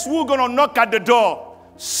 Guess who's going to knock at the door?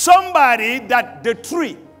 Somebody that the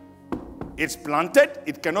tree, it's planted,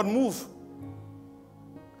 it cannot move.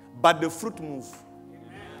 But the fruit moves.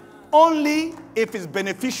 Only if it's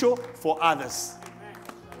beneficial for others.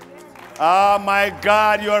 Oh my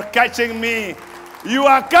God, you are catching me. You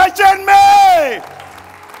are catching me.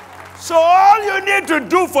 So all you need to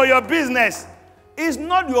do for your business is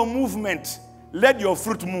not your movement. Let your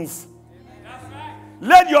fruit move.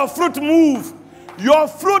 Let your fruit move. Your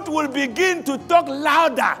fruit will begin to talk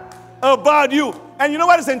louder about you. And you know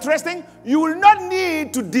what is interesting? You will not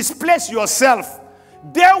need to displace yourself.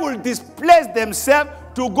 They will displace themselves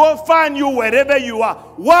to go find you wherever you are.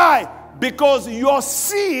 Why? Because your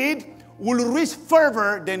seed will reach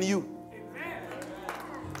further than you.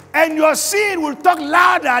 And your seed will talk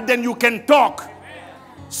louder than you can talk.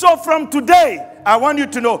 So from today, I want you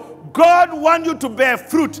to know, God wants you to bear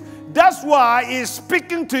fruit. That's why He's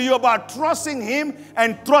speaking to you about trusting Him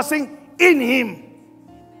and trusting in Him.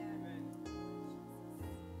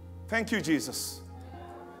 Thank you, Jesus.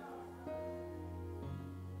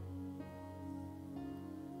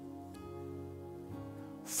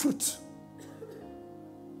 Fruit.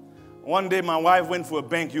 One day my wife went for a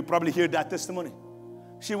bank. You probably heard that testimony.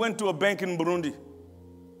 She went to a bank in Burundi.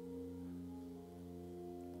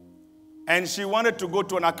 And she wanted to go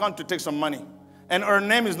to an account to take some money. And her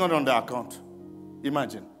name is not on the account.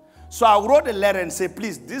 Imagine. So I wrote a letter and said,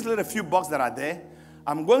 please, these little few bucks that are there,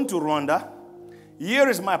 I'm going to Rwanda. Here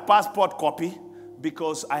is my passport copy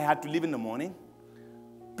because I had to leave in the morning.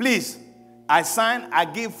 Please, I signed, I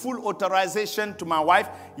gave full authorization to my wife.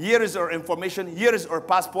 Here is her information. Here is her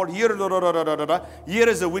passport. Here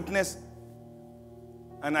is a witness.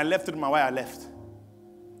 And I left it to my wife. I left.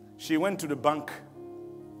 She went to the bank.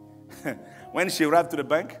 When she arrived to the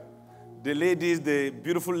bank, The ladies, the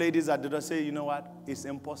beautiful ladies at the door say, you know what? It's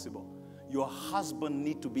impossible. Your husband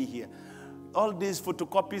need to be here. All these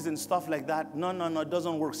photocopies and stuff like that, no, it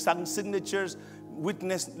doesn't work. Signatures,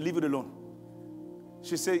 witness, leave it alone.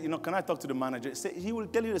 She said, can I talk to the manager? He will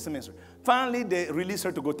tell you the same answer. Finally, they release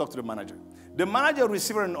her to go talk to the manager. The manager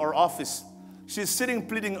received her in her office. She's sitting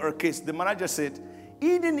pleading her case. The manager said,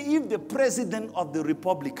 even if the president of the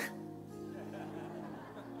republic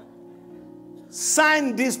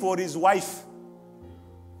signed this for his wife,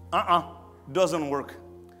 doesn't work.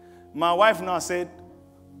 My wife now said,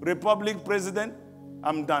 Republic president,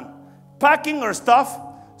 I'm done. Packing her stuff.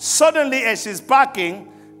 Suddenly, as she's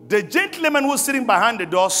packing, the gentleman who's sitting behind the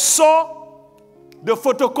door saw the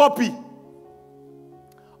photocopy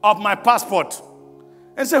of my passport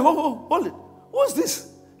and said, hold it. Who's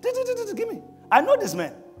this? Give me. I know this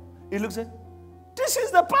man. He looks at, this is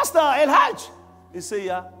the pastor, Elhadj. He said,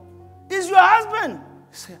 yeah. Is your husband?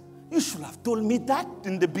 He said, you should have told me that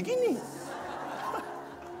in the beginning.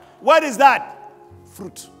 What is that?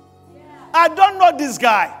 Fruit. Yeah. I don't know this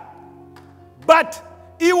guy. But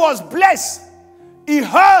he was blessed. He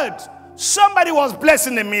heard somebody was blessed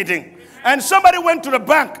in the meeting. And somebody went to the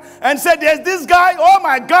bank and said, there's this guy. Oh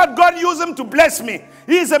my God, God used him to bless me.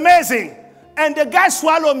 He's amazing. And the guy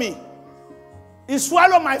swallowed me. He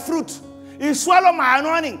swallowed my fruit. He swallowed my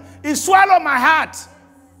anointing. He swallowed my heart.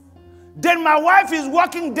 Then my wife is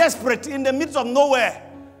walking desperate in the midst of nowhere.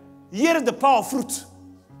 Here is the power of fruit.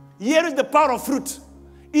 Here is the power of fruit.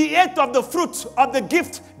 He ate of the fruit of the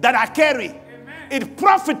gift that I carry. Amen. It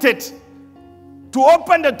profited to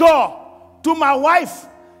open the door to my wife,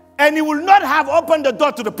 and he will not have opened the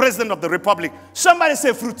door to the president of the republic. Somebody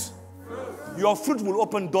say fruit. Fruit. Your fruit will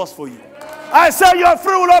open doors for you. I say your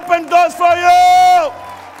fruit will open doors for you.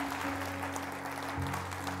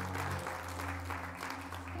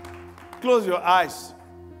 Close your eyes.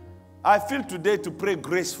 I feel today to pray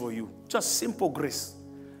grace for you. Just simple grace.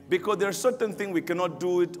 Because there are certain things we cannot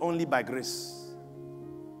do it only by grace.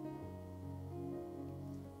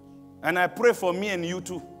 And I pray for me and you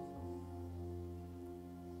too.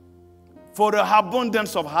 For the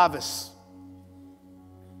abundance of harvest.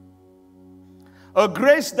 A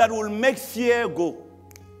grace that will make fear go.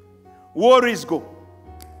 Worries go.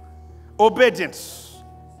 Obedience.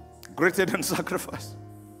 Greater than sacrifice.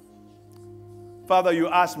 Father, you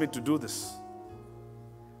asked me to do this.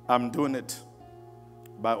 I'm doing it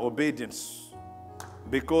by obedience.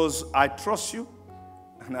 Because I trust you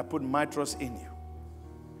and I put my trust in you.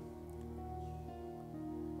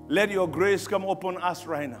 Let your grace come upon us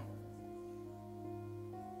right now.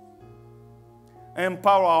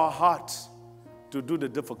 Empower our hearts to do the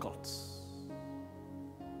difficult.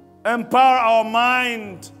 Empower our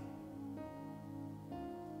mind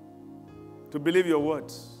to believe your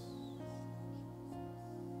words.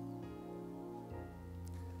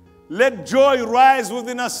 Let joy rise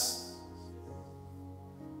within us.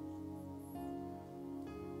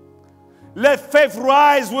 Let faith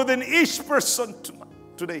rise within each person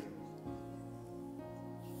today.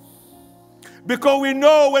 Because we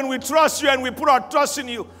know when we trust you and we put our trust in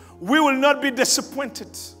you, we will not be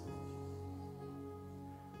disappointed.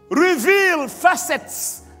 Reveal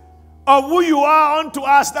facets of who you are unto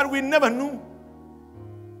us that we never knew.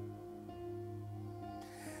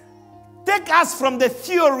 Take us from the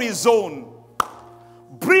theory zone.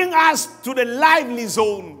 Bring us to the lively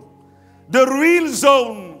zone, the real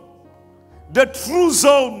zone, the true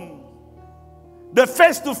zone, the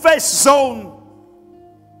face-to-face zone,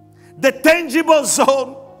 the tangible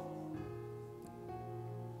zone.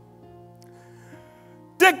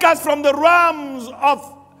 Take us from the realms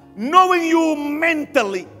of knowing you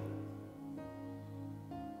mentally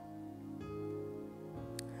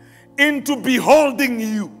into beholding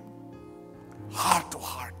you. Heart to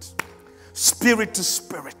heart, spirit to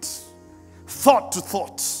spirit, thought to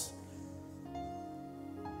thought.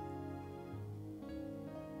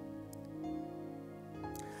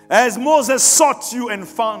 As Moses sought you and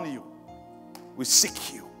found you, we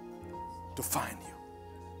seek you to find you.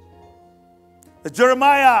 As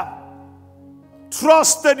Jeremiah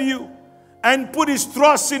trusted you and put his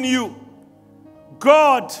trust in you,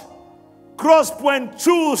 God, Crosspointe,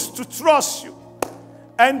 choose to trust you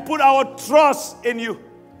and put our trust in you.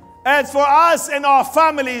 As for us and our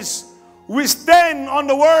families, we stand on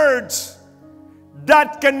the words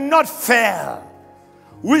that cannot fail.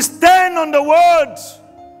 We stand on the words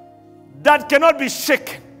that cannot be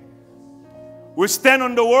shaken. We stand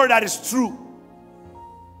on the word that is true.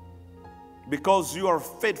 Because you are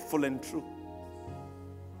faithful and true.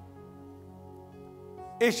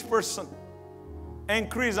 Each person,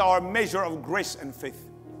 increase our measure of grace and faith.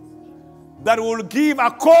 that will give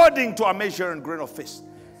according to our measure and grain of faith.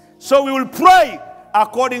 So we will pray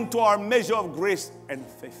according to our measure of grace and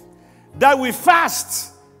faith. That we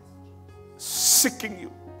fast, seeking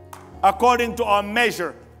you, according to our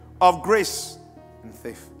measure of grace and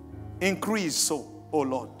faith. Increase so, O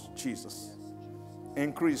Lord Jesus.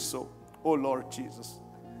 Increase so, O Lord Jesus.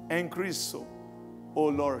 Increase so, O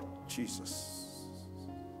Lord Jesus.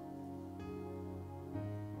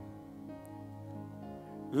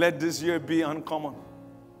 Let this year be uncommon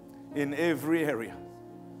in every area.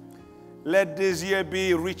 Let this year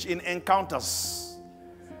be rich in encounters.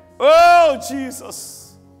 Oh,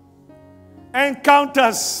 Jesus.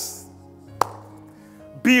 Encounters.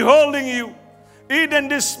 Beholding you. Even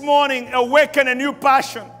this morning, awaken a new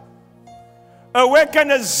passion.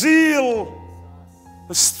 Awaken a zeal.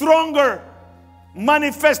 A stronger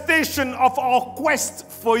manifestation of our quest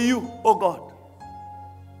for you, oh God.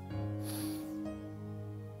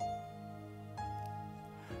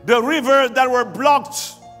 The rivers that were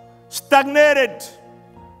blocked, stagnated,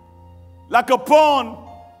 like a pond,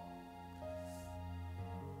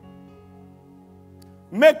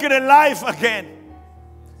 make it alive again,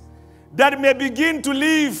 that it may begin to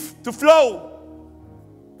live, to flow,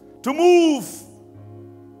 to move.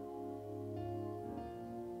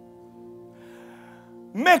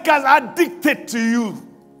 Make us addicted to you,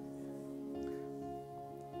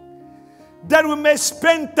 that we may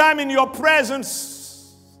spend time in your presence.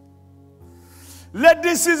 Let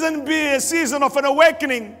this season be a season of an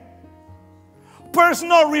awakening,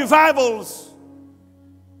 personal revivals,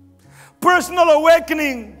 personal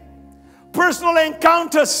awakening, personal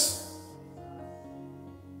encounters,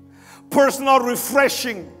 personal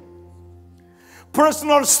refreshing,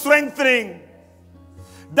 personal strengthening,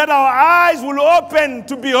 that our eyes will open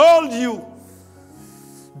to behold you.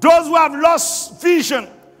 Those who have lost vision,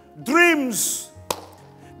 dreams,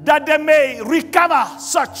 that they may recover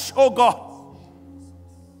such, oh God.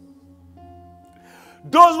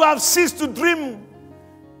 Those who have ceased to dream,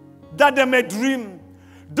 that they may dream.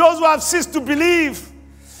 Those who have ceased to believe,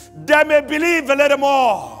 they may believe a little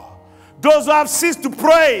more. Those who have ceased to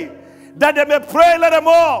pray, that they may pray a little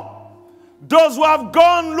more. Those who have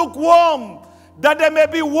gone lukewarm, that they may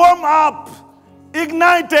be warmed up,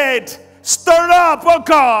 ignited, stirred up, oh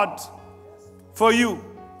God, for you,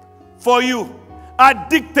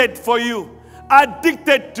 addicted for you,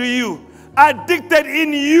 addicted to you, addicted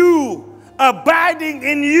in you, abiding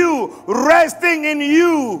in you, resting in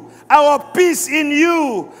you, our peace in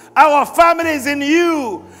you, our families in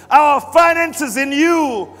you, our finances in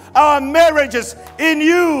you, our marriages in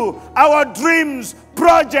you, our dreams,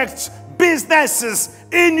 projects, businesses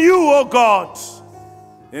in you, oh God.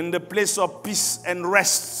 In the place of peace and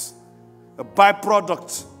rest, a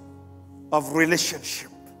byproduct of relationship.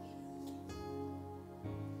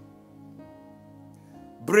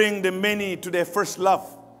 Bring the many to their first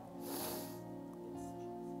love,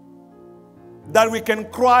 that we can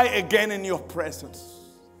cry again in your presence,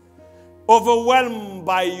 overwhelmed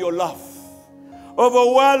by your love,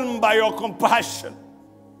 overwhelmed by your compassion,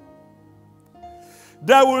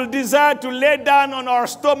 that will desire to lay down on our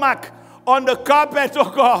stomach on the carpet, oh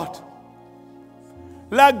God,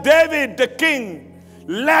 like David the king,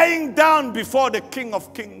 lying down before the King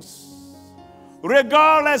of Kings.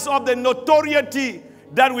 Regardless of the notoriety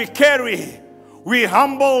that we carry, we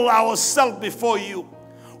humble ourselves before you.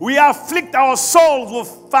 We afflict our souls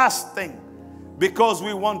with fasting because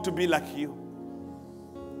we want to be like you.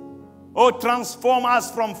 Oh, transform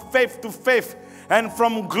us from faith to faith and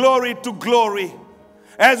from glory to glory.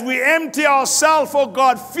 As we empty ourselves, oh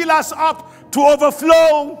God, fill us up to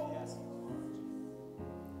overflow.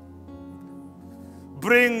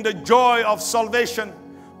 Bring the joy of salvation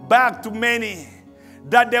back to many,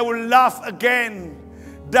 that they will laugh again,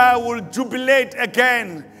 that will jubilate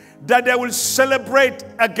again, that they will celebrate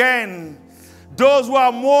again. Those who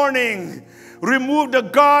are mourning, remove the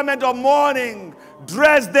garment of mourning,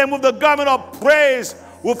 dress them with the garment of praise,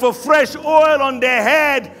 with a fresh oil on their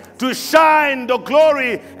head, to shine the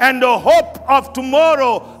glory and the hope of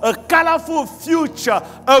tomorrow, a colorful future,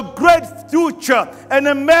 a great future, an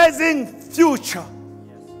amazing future.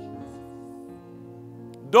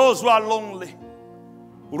 Those who are lonely,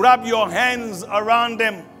 wrap your hands around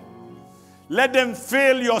them. Let them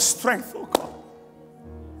feel your strength, oh God.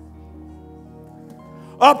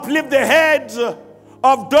 Uplift the heads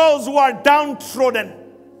of those who are downtrodden.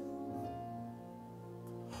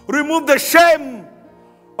 Remove the shame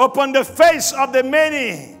upon the face of the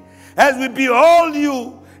many, as we behold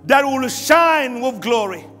you, that will shine with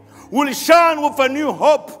glory, will shine with a new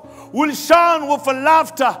hope, will shine with a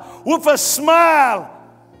laughter, with a smile.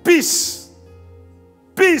 Peace,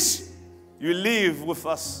 peace, You live with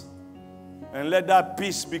us. And let that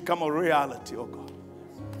peace become a reality, oh God.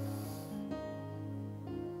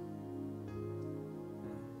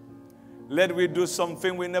 Let we do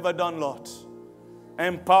something we never done, Lord.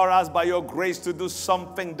 Empower us by your grace to do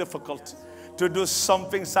something difficult, to do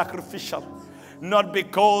something sacrificial. Not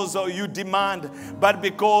because you demand, but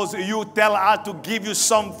because you tell us to give you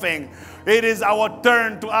something. It is our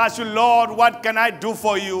turn to ask you, Lord, what can I do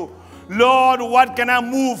for you? Lord, what can I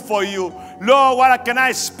move for you? Lord, what can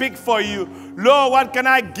I speak for you? Lord, what can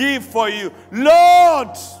I give for you?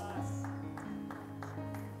 Lord,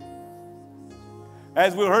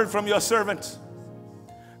 as we heard from your servant,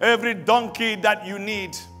 every donkey that you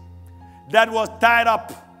need, that was tied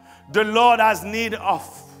up, the Lord has need of.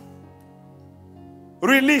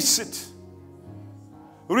 Release it.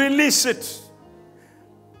 Release it.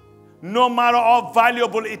 No matter how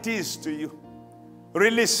valuable it is to you.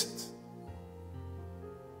 Release it.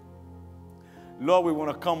 Lord, we want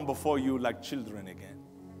to come before you like children again.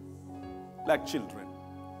 Like children.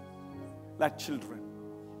 Like children.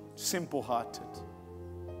 Simple-hearted.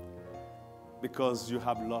 Because you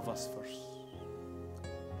have loved us first.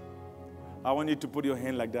 I want you to put your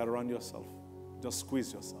hand like that around yourself. Just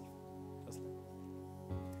squeeze yourself. Just like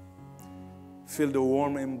that. Feel the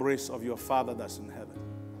warm embrace of your Father that's in heaven.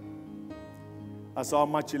 That's how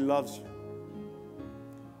much He loves you.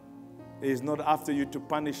 He is not after you to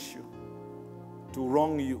punish you, to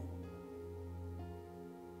wrong you,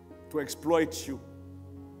 to exploit you,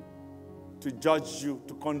 to judge you,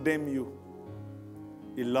 to condemn you.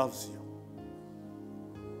 He loves you.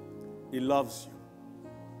 He loves you.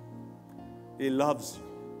 He loves you.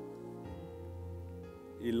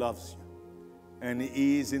 He loves you. And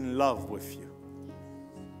He is in love with you.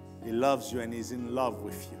 He loves you and He's in love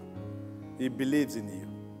with you. He believes in you.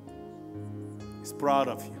 He's proud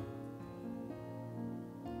of you.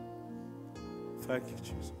 Thank you,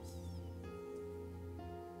 Jesus.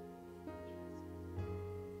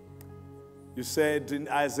 You said in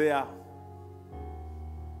Isaiah,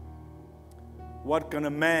 what can a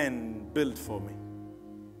man build for me?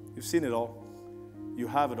 You've seen it all. You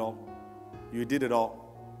have it all. You did it all.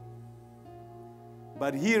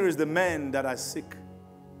 But here is the man that I seek,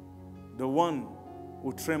 the one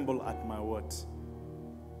who tremble at my words.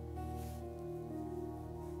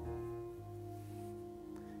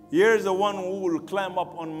 Here is the one who will climb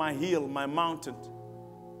up on my hill, my mountain,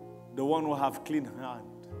 the one who have clean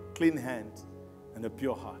hand and a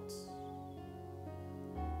pure heart.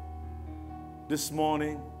 This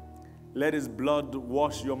morning, let His blood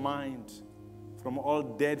wash your mind from all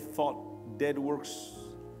dead thought, dead works.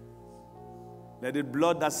 Let the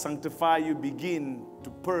blood that sanctifies you begin to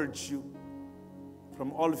purge you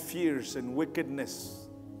from all fears and wickedness.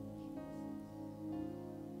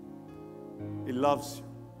 He loves you.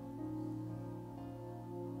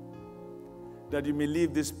 That you may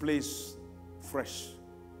leave this place fresh,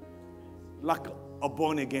 like a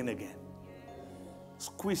born again.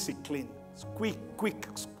 Squeeze it clean. Quick,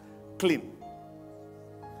 clean.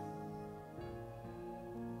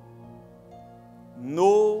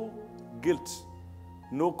 No guilt,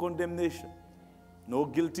 no condemnation, no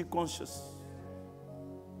guilty conscience.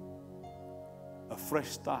 A fresh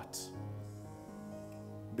start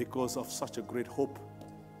because of such a great hope.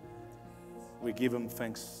 We give Him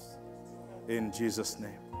thanks in Jesus'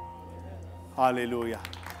 name. Hallelujah.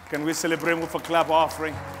 Can we celebrate with a clap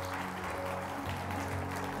offering?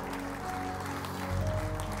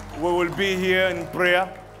 We will be here in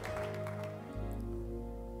prayer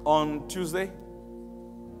on Tuesday,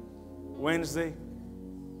 Wednesday,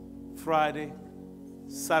 Friday,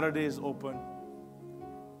 Saturday is open.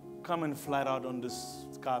 Come and flat out on this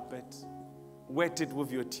carpet. Wet it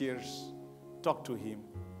with your tears. Talk to Him.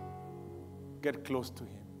 Get close to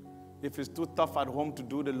Him. If it's too tough at home to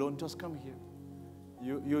do it alone, just come here.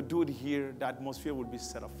 You do it here, the atmosphere will be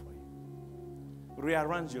set up for you.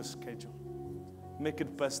 Rearrange your schedule. Make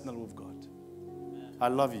it personal with God. I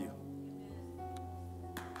love you.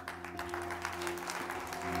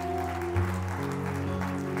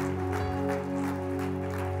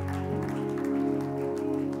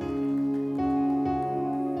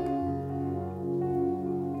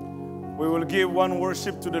 We will give one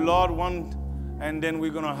worship to the Lord, and then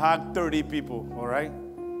we're going to hug 30 people, all right?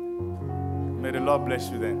 May the Lord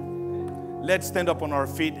bless you then. Let's stand up on our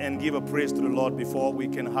feet and give a praise to the Lord before we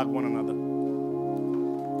can hug one another.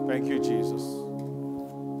 Thank you, Jesus.